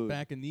 dude.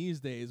 Back in these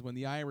days when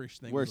the Irish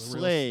thing were was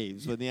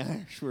slaves, when the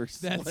Irish were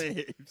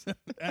slaves.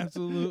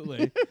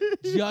 Absolutely.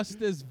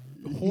 Just as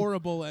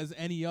horrible as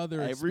any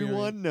other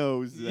Everyone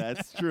knows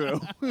that's true.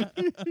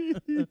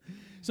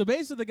 So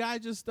basically, the guy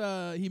just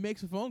he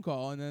makes a phone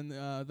call, and then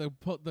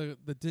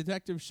the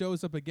detective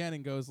shows up again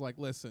and goes like,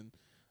 "Listen,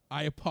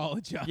 I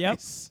apologize." Yep.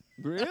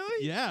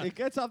 Really? Yeah. It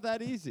gets off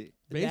that easy.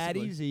 Basically. That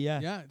easy, yeah.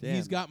 Yeah, Damn.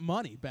 he's got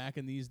money back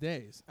in these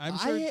days. I'm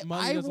sure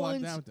money does a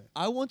lot down with it.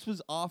 I once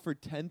was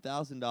offered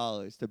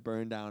 $10,000 to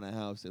burn down a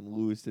house in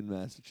Lewiston,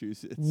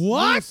 Massachusetts.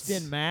 What?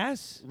 Lewiston,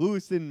 Mass?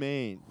 Lewiston,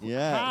 Maine.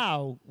 Yeah.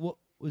 How? What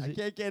was I it?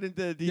 can't get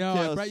into the No, I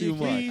details bet too you much.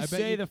 can't. Please I bet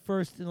say you- the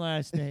first and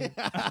last name.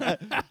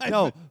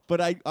 No, but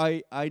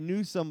I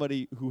knew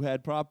somebody who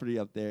had property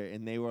up there,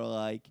 and they were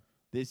like,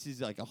 "This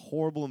is like a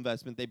horrible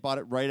investment." They bought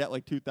it right at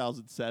like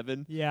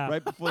 2007. Yeah.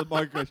 Right before the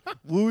market crash.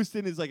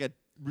 Lewiston is like a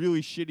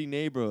really shitty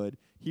neighborhood.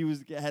 He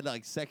had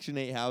like Section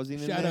 8 housing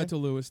in Shout there. out to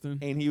Lewiston.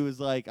 And he was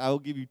like, "I will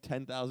give you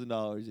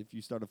 $10,000 if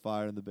you start a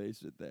fire in the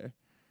basement there."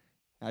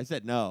 I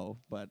said no,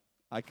 but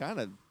I kind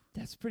of,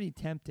 That's pretty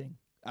tempting.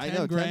 I 10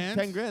 know, grand?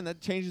 10 grand, that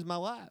changes my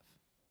life.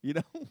 You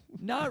know?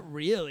 Not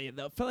really,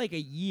 though. For like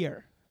a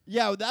year.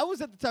 Yeah, that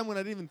was at the time when I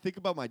didn't even think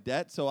about my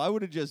debt, so I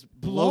would have just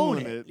Blown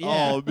blown it, it yeah.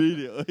 all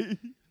immediately.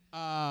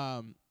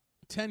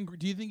 10.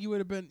 Do you think you would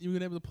have been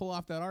able to pull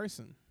off that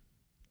arson?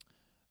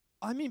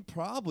 I mean,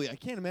 probably. I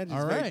can't imagine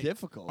All it's very right.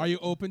 difficult. Are you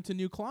open to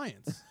new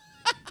clients?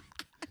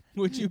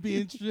 Would you be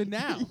interested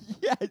now?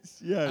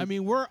 Yes. I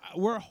mean, we're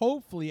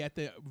hopefully at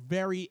the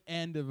very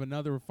end of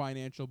another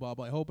financial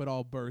bubble. I hope it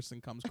all bursts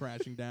and comes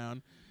crashing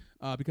down,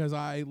 because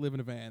I live in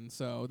a van,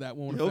 so that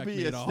won't You'll affect be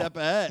me a at all. step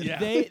ahead.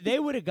 Yeah. They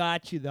would have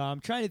got you, though. I'm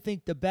trying to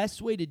think the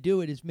best way to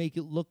do it is make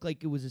it look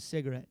like it was a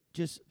cigarette.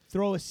 Just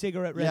throw a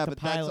cigarette right Yeah, at the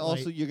but that's pilot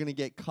also light. you're gonna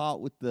get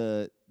caught with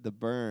the the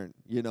burn.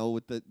 You know,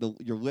 with the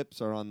your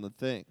lips are on the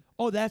thing.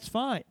 Oh, that's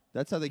fine.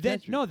 That's how they Then,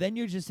 catch you. no, then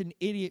you're just an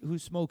idiot who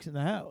smokes in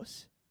the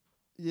house.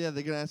 Yeah,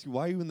 they're gonna ask you,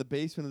 why are you in the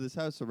basement of this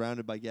house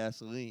surrounded by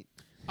gasoline?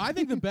 I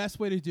think the best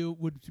way to do it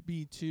would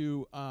be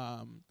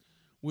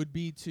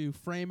to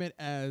frame it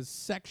as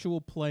sexual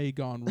play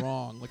gone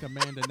wrong, like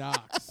Amanda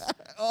Knox.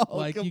 Oh,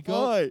 Like good you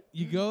point.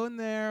 go in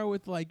there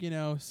with like,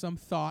 some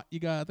thought you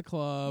got at the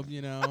club,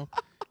 you go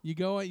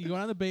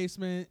down the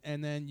basement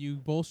and then you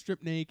both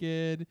strip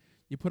naked,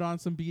 you put on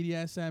some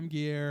BDSM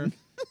gear.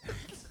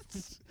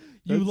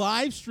 You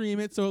live stream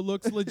it so it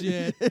looks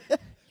legit.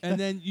 And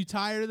then you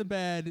tie her to the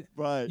bed.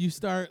 Right. You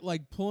start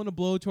like pulling a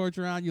blowtorch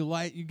around,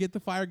 you get the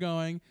fire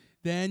going,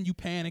 then you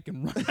panic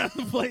and run out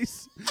of the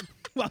place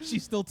while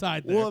she's still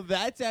tied there. Well,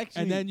 that's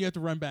actually. And then you have to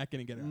run back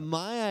in and get her out.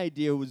 my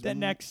idea was The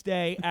next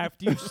day,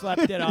 after you've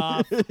slept it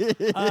off,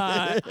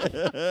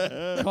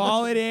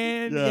 call it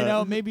in.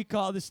 Yeah. Maybe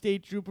call the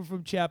state trooper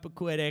from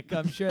Chappaquiddick.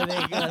 I'm sure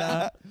they're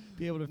gonna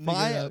be able to figure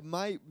it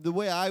out. the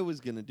way I was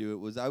gonna do it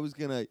was I was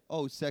gonna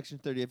Section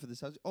 38 for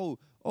this house.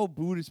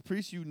 Buddhist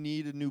priest, you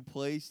need a new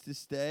place to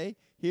stay.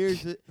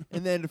 Here's it,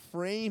 and then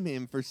frame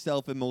him for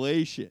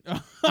self-immolation.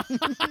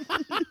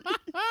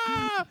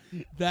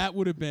 That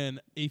would have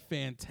been a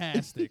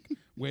fantastic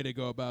way to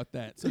go about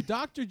that. So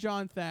Dr.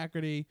 John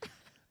Thackerty,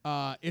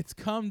 it's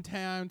come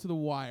down to the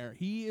wire.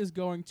 He is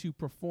going to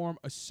perform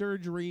a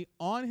surgery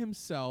on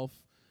himself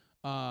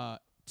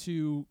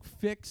to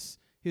fix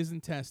his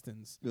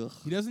intestines. Ugh.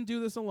 He doesn't do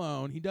this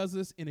alone. He does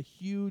this in a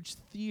huge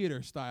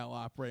theater-style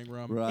operating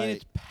room. Right. And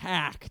it's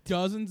packed.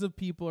 Dozens of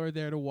people are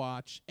there to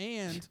watch,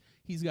 and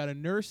he's got a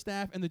nurse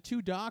staff, and the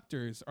 2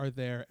 doctors are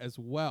there as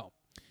well.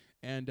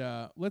 And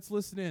let's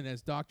listen in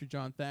as Dr.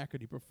 John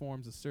Thackerty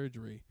performs a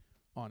surgery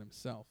on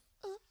himself.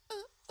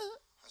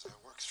 As I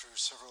work through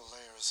several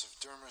layers of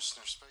dermis,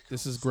 nurse Baker.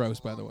 This is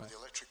gross, by the way. The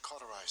electric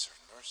cauterizer,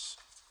 nurse.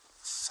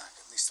 Thank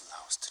at least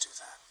allow us to do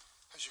that.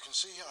 As you can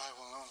see, I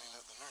will only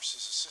let the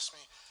nurses assist me,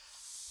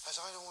 as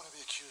I don't want to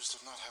be accused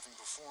of not having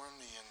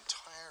performed the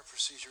entire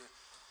procedure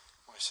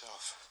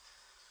myself.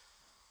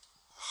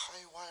 A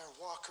high-wire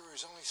walker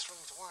is only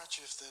thrilling to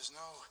watch if there's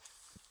no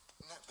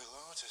net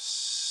below to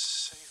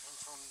save him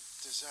from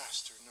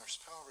disaster. Nurse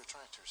Pell,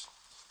 retractors.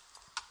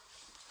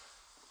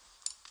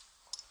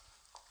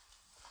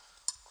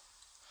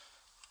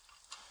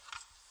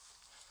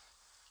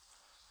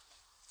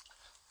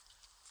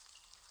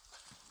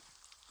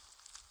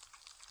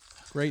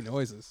 Great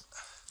noises.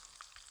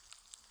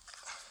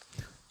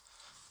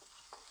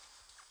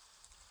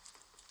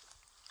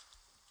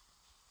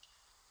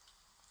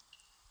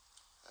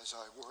 As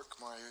I work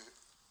my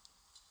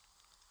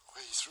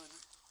way through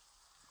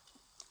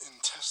the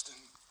intestine,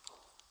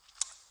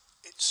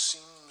 it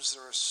seems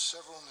there are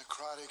several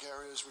necrotic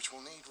areas which will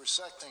need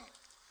resecting.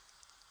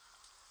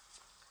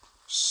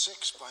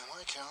 6 by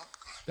my count.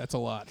 That's a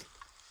lot.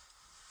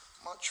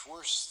 Much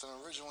worse than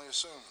originally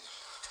assumed.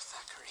 Dr.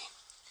 Thackeray,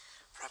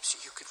 perhaps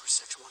you could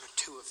research 1 or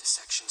 2 of the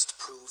sections to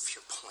prove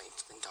your point.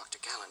 Then Dr.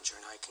 Gallinger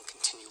and I can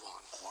continue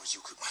on. Or you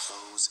could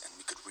close and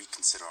we could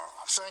reconsider our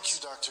options. Thank you,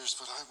 doctors,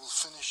 but I will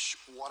finish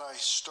what I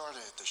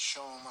started. The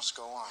show must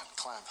go on.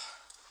 Clamp.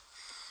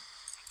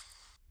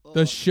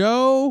 The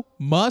show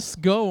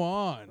must go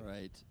on.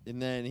 Right.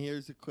 And then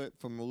here's a clip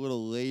from a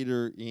little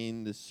later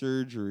in the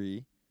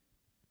surgery.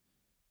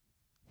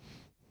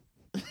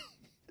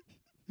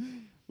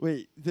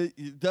 Wait,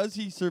 does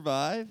he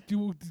survive?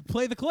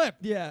 Play the clip.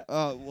 Yeah.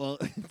 Oh, well,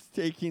 it's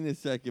taking a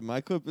second. My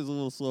clip is a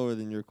little slower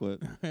than your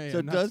clip. Hey, so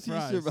I'm not does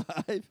surprised. he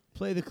survive?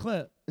 Play the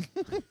clip.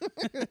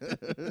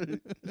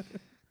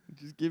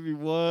 Just give me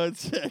 1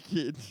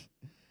 second.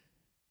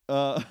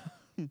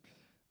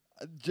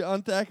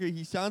 John Thacker,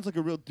 he sounds like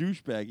a real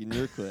douchebag in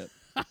your clip.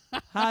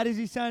 How does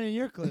he sound in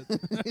your clip?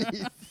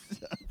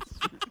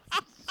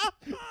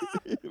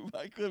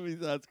 My clip, he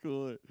sounds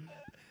cooler.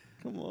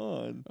 Come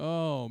on.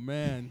 Oh,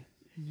 man.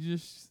 You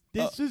just...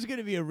 This was going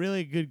to be a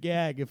really good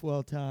gag if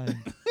well timed.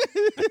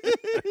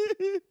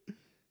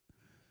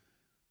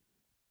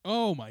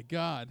 Oh, my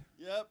God.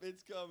 Yep,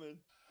 it's coming.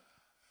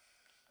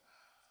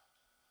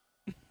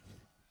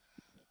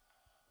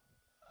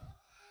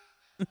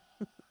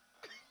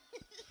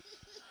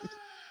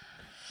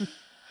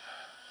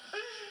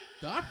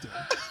 Doctor?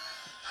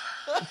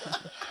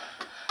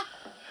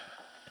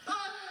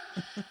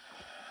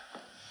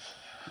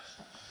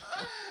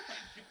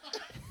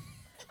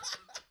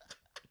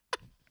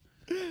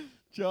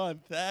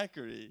 John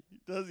Thackeray.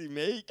 Does he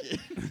make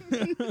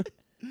it?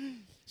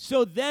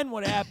 So then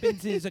what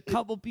happens is a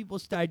couple people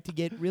start to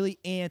get really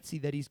antsy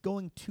that he's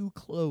going too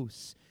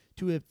close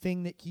to a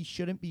thing that he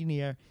shouldn't be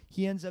near.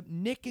 He ends up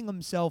nicking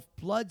himself.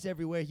 Blood's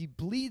everywhere. He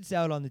bleeds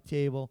out on the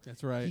table.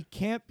 That's right. He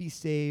can't be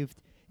saved.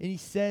 And he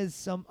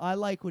says I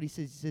like what he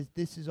says. He says,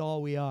 "This is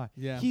all we are."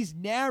 Yeah. He's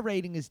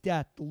narrating his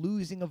death, the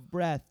losing of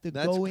breath, the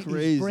That's going,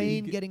 crazy. his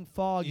brain getting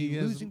foggy, He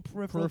has losing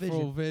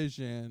peripheral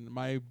vision.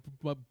 My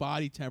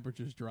body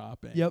temperature's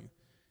dropping. Yep.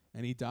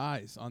 And he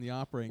dies on the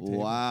operating table.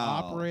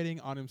 Wow. Operating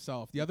on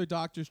himself. The other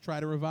doctors try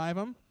to revive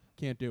him.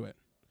 Can't do it.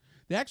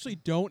 They actually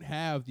don't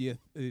have the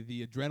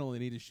adrenaline they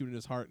need to shoot in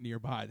his heart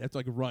nearby. They have to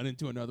like run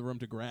into another room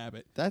to grab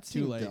it. That's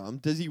too too late. dumb.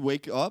 Does he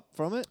wake up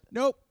from it?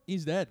 Nope,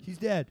 he's dead. He's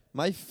dead.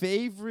 My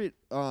favorite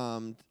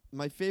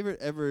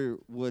ever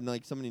when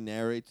like somebody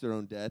narrates their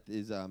own death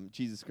is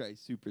Jesus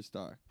Christ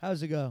Superstar.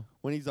 How's it go?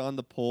 When he's on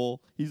the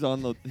pole, he's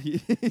on the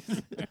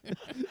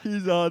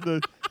he's on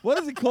the what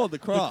is it called? The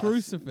cross. The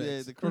crucifix.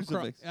 Yeah, the Or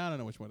crucifix. I don't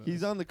know which one it He's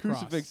is. on the Cross.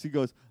 crucifix. He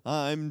goes,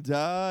 I'm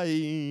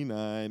dying,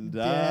 I'm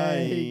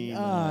dying,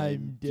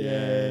 I'm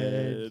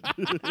dead.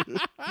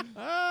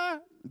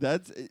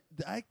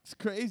 That's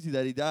crazy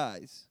that he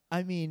dies.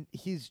 I mean,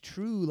 his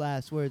true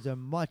last words are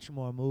much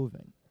more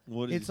moving.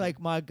 What is It's like,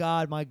 my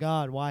God,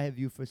 why have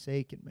you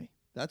forsaken me?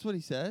 that's what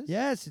he says?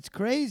 Yes, it's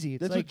crazy.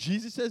 It's That's like what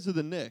Jesus says to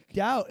the Knick.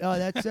 doubt. Oh,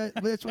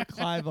 that's what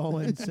Clive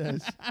Owen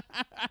says.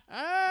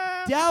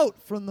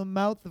 Doubt from the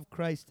mouth of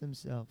Christ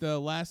himself. The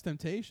last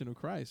temptation of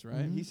Christ,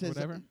 right? He says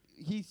whatever.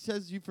 He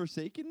says you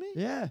forsaken me?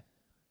 Yeah,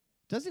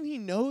 Doesn't he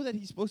know that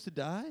he's supposed to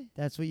die?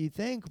 that's what you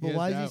think. But He has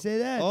why does he doubt. say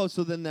that? Oh,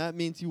 so then that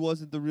means he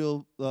wasn't the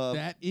real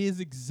That is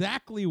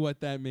exactly what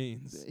that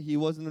means. he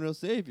wasn't the real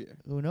savior.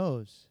 Who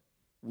knows?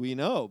 We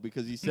know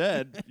because he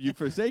said you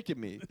forsaken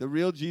me. The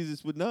real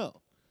Jesus would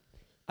know.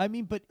 I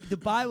mean, but the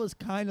Bible's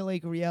kind of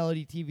like a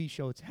reality TV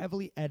show. It's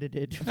heavily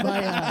edited,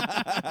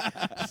 by,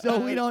 so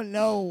we don't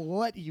know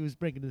what he was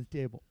bringing to the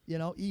table. You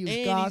know, he was And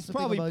he's gossiping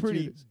probably about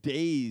pretty Judas.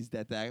 dazed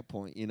at that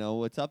point. You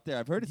know, it's up there.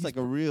 I've heard it's like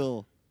a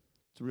real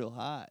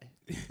high.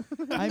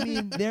 I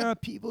mean, there are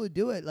people who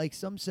do it. Like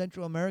some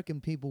Central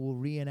American people will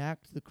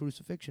reenact the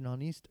crucifixion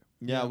on Easter.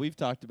 Yeah, we've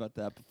talked about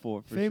that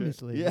before. For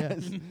Famously, sure.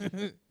 Yes.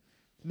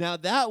 Now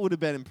that would have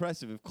been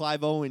impressive if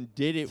Clive Owen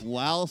did it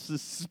while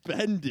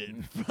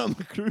suspended from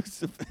a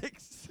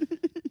crucifix.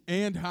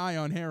 And high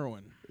on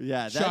heroin.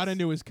 Yeah, Shot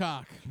into his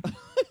cock.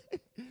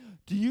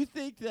 Do you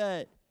think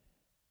that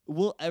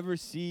we'll ever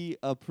see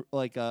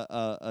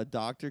a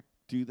doctor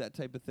do that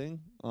type of thing,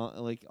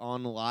 like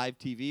on live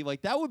TV?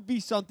 Like that would be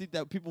something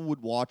that people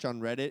would watch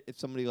on Reddit if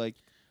somebody like.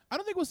 I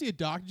don't think we'll see a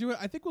doctor do it.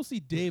 I think we'll see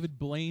David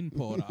Blaine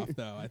pull it off,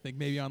 though. I think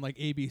maybe on like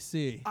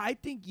ABC. I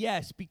think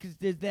yes, because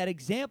there's that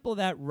example,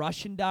 that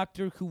Russian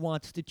doctor who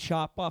wants to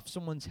chop off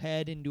someone's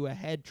head and do a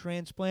head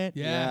transplant.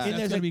 Yeah, and that's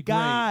there's gonna a be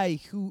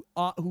guy who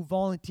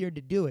volunteered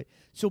to do it.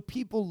 So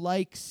people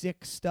like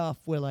sick stuff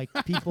where like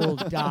people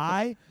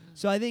die.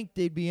 So I think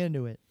they'd be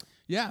into it.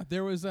 Yeah,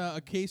 there was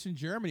a case in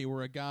Germany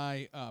where a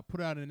guy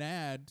put out an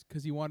ad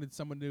because he wanted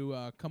someone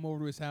to come over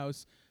to his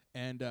house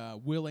and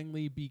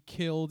willingly be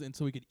killed and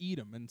so he could eat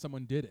him, and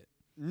someone did it.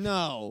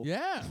 No.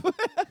 Yeah.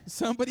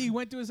 Somebody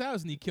went to his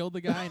house and he killed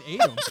the guy and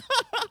ate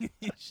him.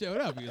 He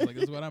showed up. He was like,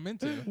 this is what I'm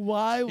into.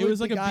 Why would It was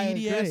the like a guy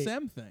agree?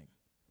 BDSM thing.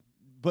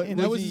 But And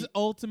That was was he, his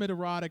ultimate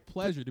erotic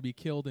pleasure, to be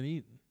killed and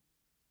eaten.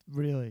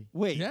 Really?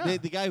 wait, Yeah.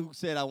 the guy who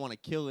said I want to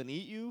kill and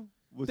eat you?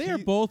 Was They he, are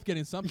both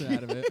getting something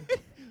out of it.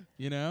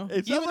 You know?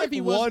 It sounds Even like if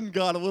he one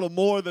got a little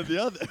more than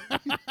the other.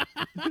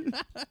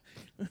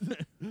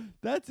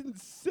 That's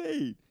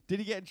insane. Did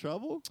he get in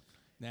trouble?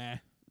 Nah.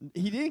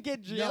 He didn't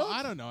get jailed? No,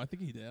 I don't know. I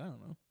think he did. I don't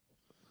know.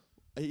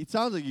 It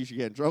sounds like you should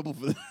get in trouble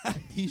for that.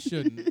 He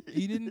shouldn't.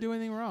 He didn't do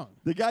anything wrong.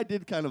 The guy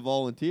did kind of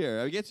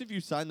volunteer. I guess if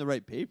you sign the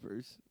right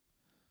papers.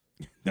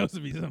 Those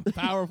would be some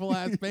powerful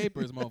ass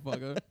papers,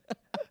 motherfucker.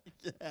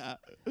 Yeah.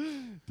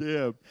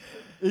 Damn.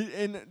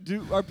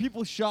 Are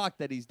people shocked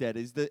that he's dead?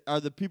 Are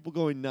the people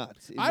going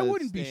nuts? in I the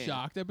wouldn't be stand?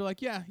 shocked. I'd be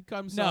like, yeah, he cut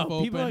No, himself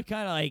open. people are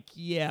kind of like,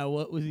 yeah,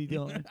 what was he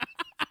doing?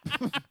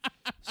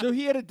 So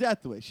he had a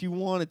death wish. He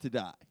wanted to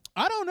die.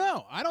 I don't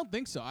know. I don't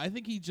think so. I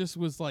think he just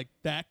was like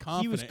that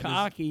confident. He was in his-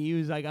 cocky. He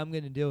was like, I'm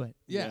going to do it.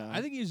 Yeah, Yeah.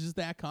 I think he's just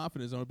that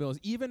confident in his own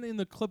abilities. Even in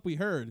the clip we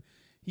heard,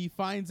 he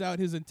finds out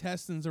his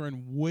intestines are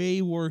in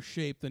way worse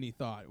shape than he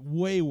thought.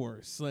 Way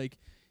worse. Like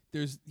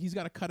he's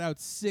got to cut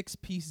out 6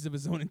 pieces of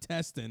his own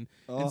intestine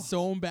Oh. and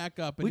sew them back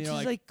up. And Which you're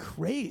is like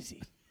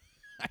crazy.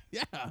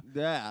 yeah.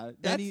 Yeah.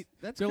 And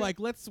That's they're cra- like,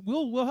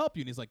 we'll help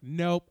you. And he's like,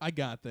 nope, I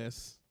got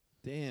this.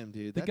 damn,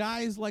 dude. The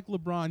guy is like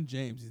LeBron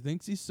James. He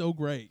thinks he's so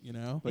great, you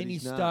know? But and he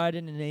he's not. starred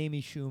in an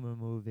Amy Schumer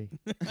movie.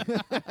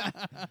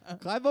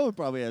 Clive Owen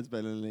probably has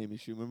been in an Amy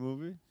Schumer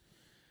movie.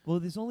 Well,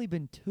 there's only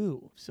been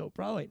 2, so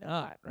probably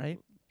not, right?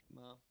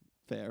 Well,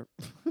 fair.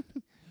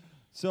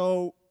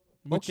 So,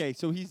 okay,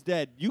 so he's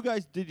dead. You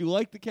guys, did you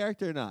like the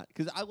character or not?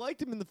 Because I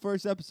liked him in the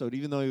first episode,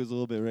 even though he was a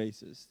little bit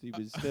racist. He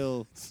was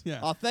still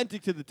Yeah.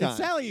 authentic to the It time.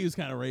 sounded like he was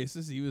kind of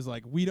racist. He was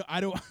like, I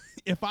don't,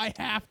 if I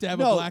have to have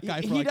a No, black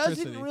guy for he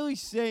electricity. doesn't really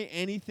say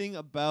anything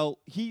about.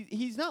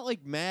 He's not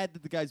like mad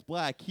that the guy's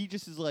black. He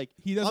just is like,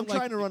 He doesn't I'm like-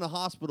 trying to run a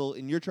hospital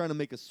and you're trying to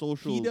make a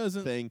social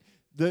doesn't- thing.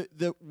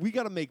 We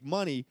got to make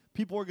money.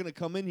 People are gonna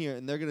come in here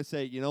and they're gonna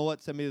say, you know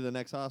what, send me to the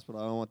next hospital.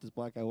 I don't want this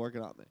black guy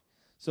working on me.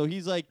 So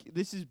he's like,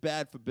 this is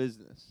bad for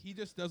business. He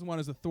just doesn't want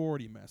his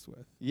authority messed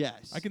with.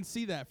 Yes. I can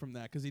see that from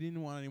that because he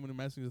didn't want anyone to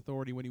mess with his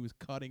authority when he was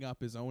cutting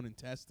up his own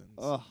intestines.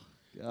 Ugh.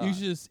 You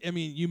just, I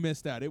mean, you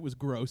missed out. It was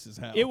gross as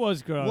hell. It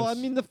was gross. Well, I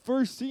mean, the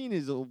first scene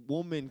is a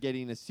woman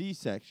getting a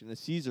C-section, a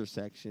Caesar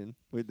section,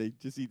 where they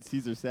just eat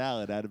Caesar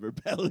salad out of her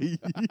belly.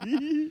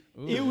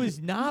 it was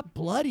not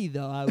bloody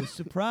though. I was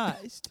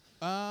surprised.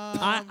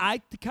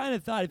 I kind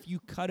of thought if you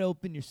cut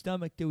open your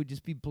stomach, there would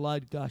just be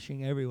blood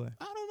gushing everywhere.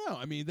 I don't know.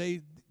 I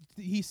mean,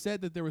 he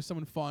said that there was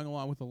someone following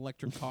along with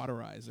electric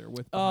cauterizer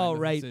with. Oh,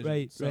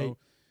 right. So,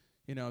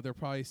 you know, they're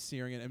probably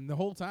searing it, and the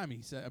whole time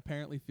he said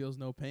apparently feels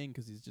no pain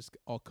because he's just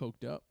all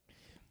coked up.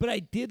 But I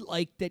did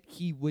like that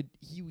he would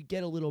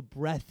get a little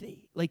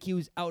breathy, like he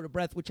was out of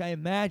breath, which I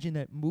imagine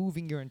that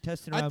moving your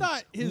intestine around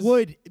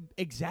would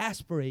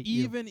exasperate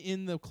you. Even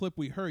in the clip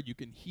we heard, you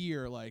can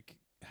hear like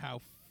how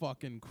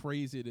fucking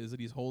crazy it is that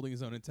he's holding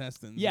his own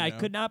intestines. Yeah, you know? I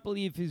could not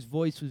believe his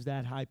voice was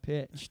that high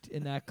pitched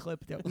in that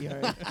clip that we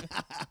heard.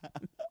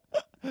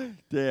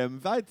 Damn,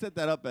 if I'd set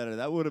that up better,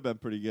 that would have been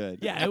pretty good.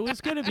 Yeah, it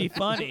was going to be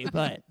funny,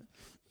 but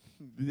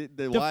the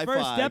the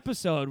first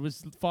episode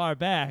was far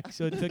back,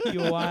 so it took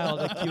you a while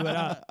to cue it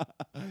up.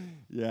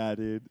 Yeah,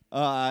 dude.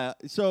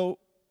 So,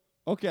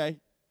 okay.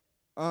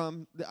 I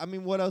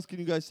mean, what else can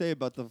you guys say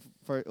about the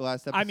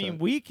last episode? I mean,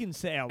 we can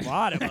say a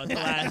lot about the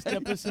last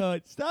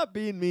episode. Stop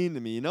being mean to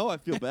me. You know I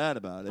feel bad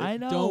about it. I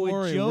know. Don't we're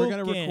worry. joking. We're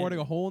going to recording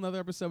a whole nother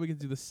episode. We can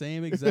do the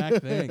same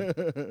exact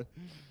thing.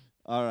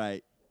 All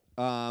right.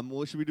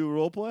 Well, should we do a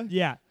role play?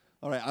 Yeah.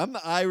 All right. I'm the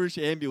Irish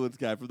ambulance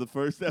guy from the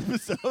first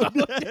episode.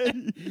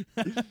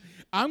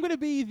 I'm gonna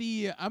be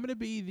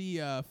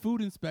the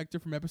food inspector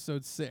from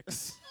episode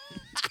 6.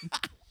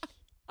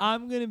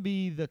 I'm going to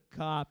be the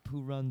cop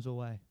who runs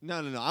away. No.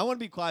 I want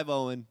to be Clive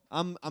Owen.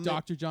 I'm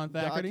Dr. John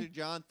Thackerty. Dr.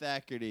 John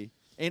Thackerty,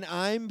 and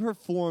I'm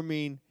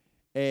performing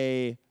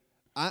I'm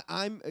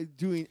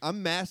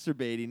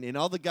masturbating, and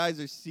all the guys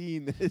are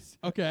seeing this.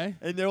 Okay.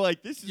 And they're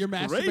like, "This is You're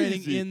masturbating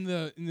crazy." in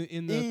the theater.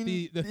 In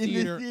the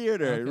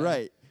theater, Okay.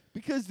 right?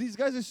 Because these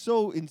guys are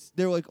so.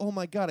 They're like, "Oh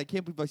my god, I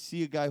can't believe I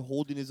see a guy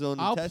holding his own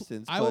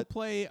intestines." I will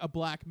play a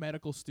black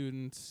medical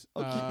student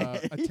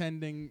Okay.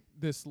 attending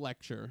this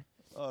lecture.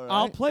 All right.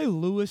 I'll play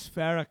Louis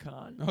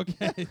Farrakhan.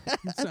 Okay,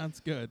 sounds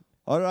good.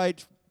 All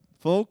right,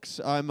 folks.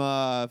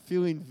 I'm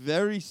feeling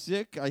very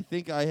sick. I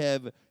think I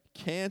have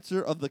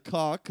cancer of the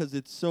cock because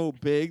it's so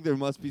big. There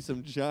must be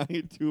some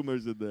giant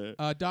tumors in there.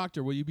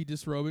 Doctor, will you be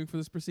disrobing for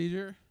this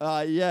procedure?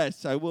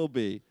 Yes, I will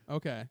be.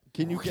 Okay.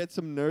 Can you get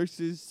some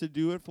nurses to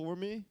do it for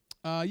me?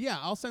 Yeah,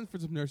 I'll send for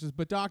some nurses.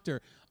 But,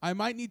 doctor, I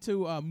might need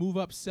to move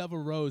up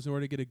several rows in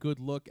order to get a good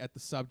look at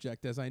the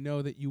subject, as I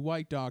know that you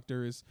white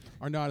doctors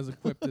are not as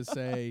equipped as,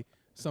 say,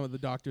 some of the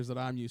doctors that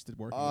I'm used to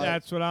working with.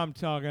 That's what I'm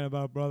talking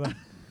about, brother.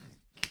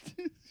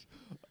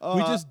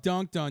 We just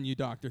dunked on you,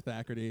 Dr.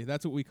 Thackerty.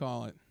 That's what we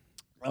call it.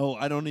 Oh,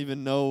 I don't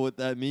even know what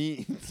that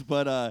means.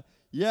 But,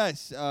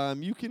 yes,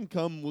 you can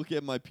come look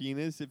at my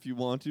penis if you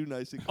want to,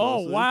 nice and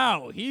closely. Oh,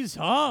 wow. He's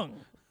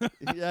hung.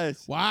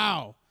 Yes.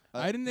 Wow.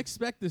 I didn't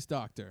expect this,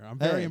 doctor. I'm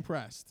very Hey.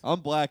 impressed.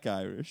 I'm black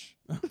Irish.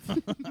 I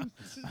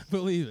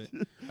believe it.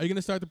 Are you going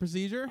to start the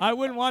procedure? I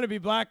wouldn't want to be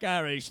black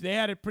Irish. They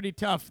had it pretty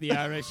tough, the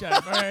Irish,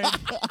 I've heard.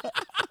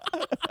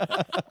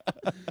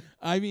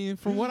 I mean,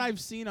 from what I've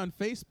seen on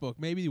Facebook,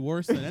 maybe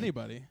worse than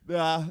anybody.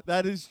 Yeah,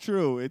 that is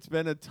true. It's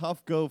been a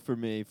tough go for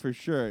me, for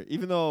sure.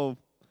 Even though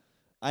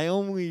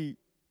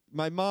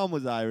my mom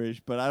was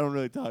Irish, but I don't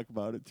really talk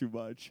about it too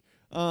much.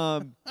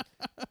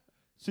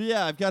 So,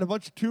 yeah, I've got a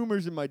bunch of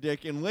tumors in my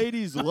dick, and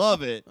ladies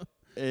love it.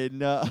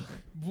 And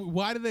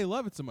Why do they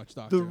love it so much,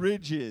 doctor? the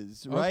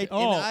ridges, right?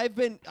 Oh.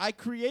 And I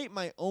create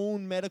my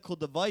own medical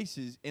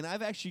devices, and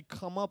I've actually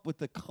come up with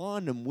a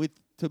condom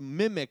to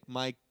mimic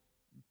my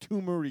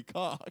tumory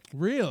cock.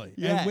 Really?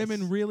 Yes. And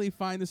women really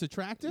find this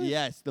attractive?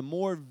 Yes, the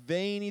more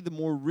veiny, the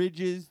more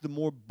ridges, the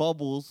more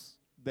bubbles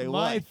they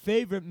My like.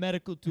 favorite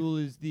medical tool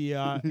is the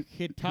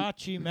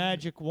Hitachi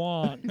magic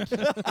wand.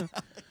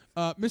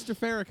 Mr.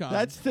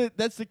 Farrakhan.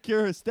 That's the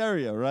cure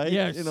hysteria, right?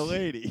 Yes. In a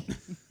lady.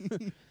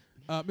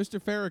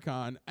 Mr.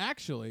 Farrakhan,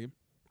 actually,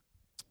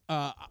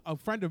 a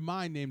friend of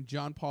mine named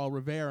John Paul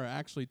Rivera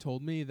actually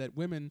told me that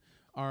women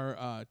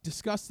are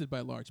disgusted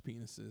by large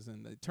penises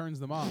and it turns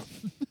them off.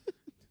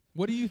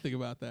 What do you think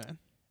about that?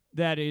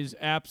 That is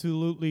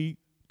absolutely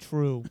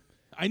true.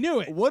 I knew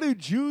it. What do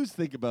Jews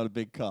think about a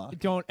big cock?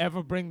 Don't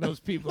ever bring those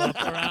people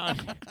up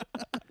around.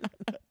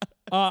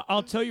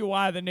 I'll tell you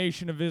why the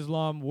Nation of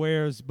Islam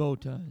wears bow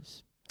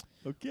ties.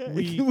 Okay.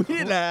 We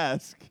didn't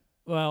ask.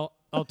 Well,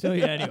 I'll tell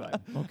you anyway.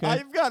 Okay.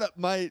 I've got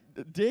my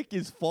dick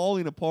is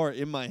falling apart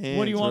in my hands.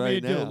 What do you want me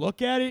right to do? now.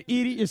 Look at it,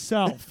 eat it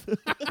yourself.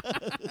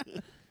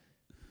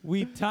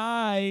 We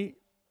tie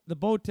the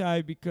bow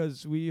tie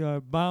because we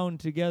are bound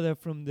together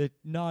from the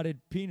knotted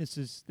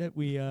penises that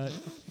we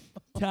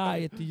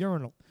tie at the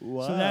urinal.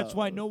 Wow. So that's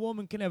why no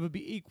woman can ever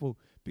be equal,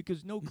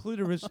 because no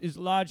clitoris is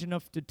large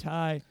enough to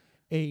tie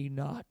a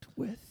knot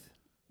with.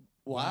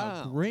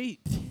 Wow.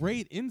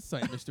 Great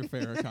insight, Mr.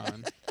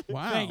 Farrakhan.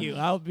 Wow. Thank you.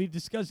 I'll be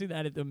discussing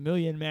that at the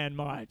Million Man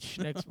March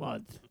next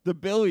month. The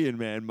Billion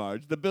Man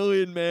March. The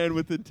Billion Man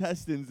with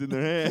intestines in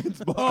their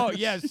hands. Oh, march.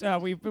 yes.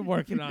 We've been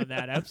working on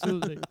that.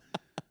 Absolutely.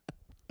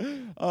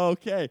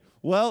 Okay.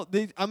 Well,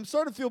 I'm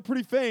starting to feel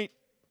pretty faint.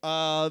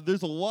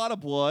 There's a lot of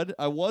blood.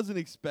 I wasn't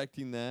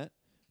expecting that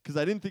because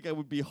I didn't think I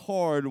would be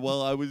hard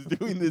while I was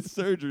doing this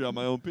surgery on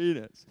my own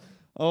penis.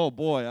 Oh,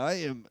 boy, I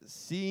am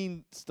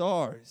seeing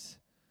stars.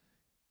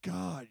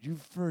 God,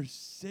 you've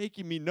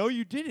forsaken me. No,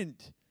 you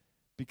didn't.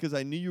 Because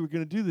I knew you were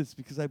going to do this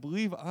because I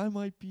believe I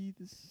might be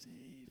the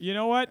savior. You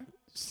know what,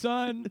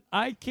 son?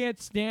 I can't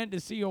stand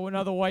to see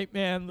another white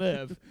man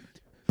live.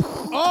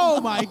 Oh,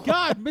 my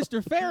God,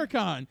 Mr.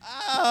 Farrakhan.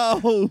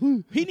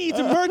 Ow! He needs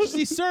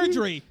emergency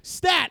surgery.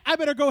 Stat, I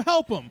better go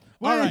help him.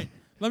 All right,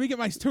 let me get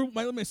my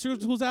surgical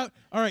tools out.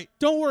 All right,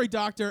 don't worry,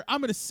 doctor.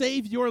 I'm going to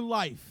save your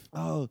life.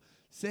 Oh,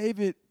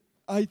 save it.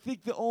 I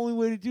think the only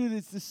way to do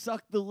this is to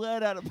suck the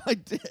lead out of my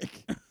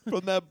dick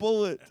from that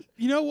bullet.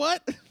 You know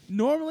what?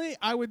 Normally,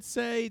 I would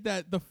say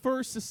that the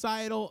first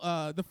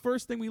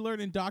thing we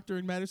learn in doctor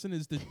and medicine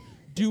is to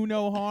do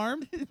no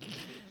harm.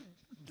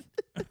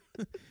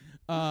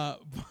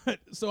 But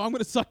so I'm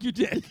gonna suck your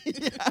dick.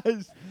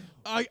 Yes.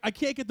 I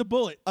can't get the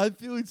bullet. I'm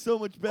feeling so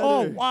much better.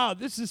 Oh, wow,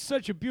 this is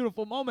such a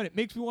beautiful moment. It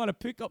makes me want to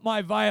pick up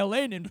my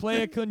violin and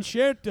play a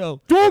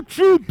concerto. Don't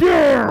you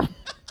dare!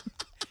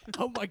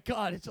 Oh, my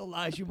God, it's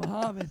Elijah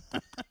Muhammad.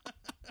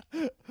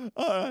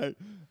 All right.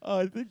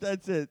 I think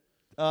that's it.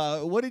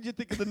 What did you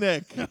think of the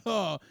Knick?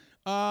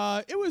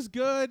 It was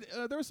good.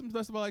 There was some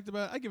stuff I liked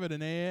about it. I give it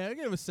an A. I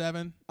give it a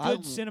 7.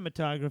 Good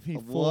cinematography.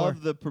 I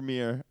love the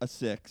premiere, a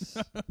 6.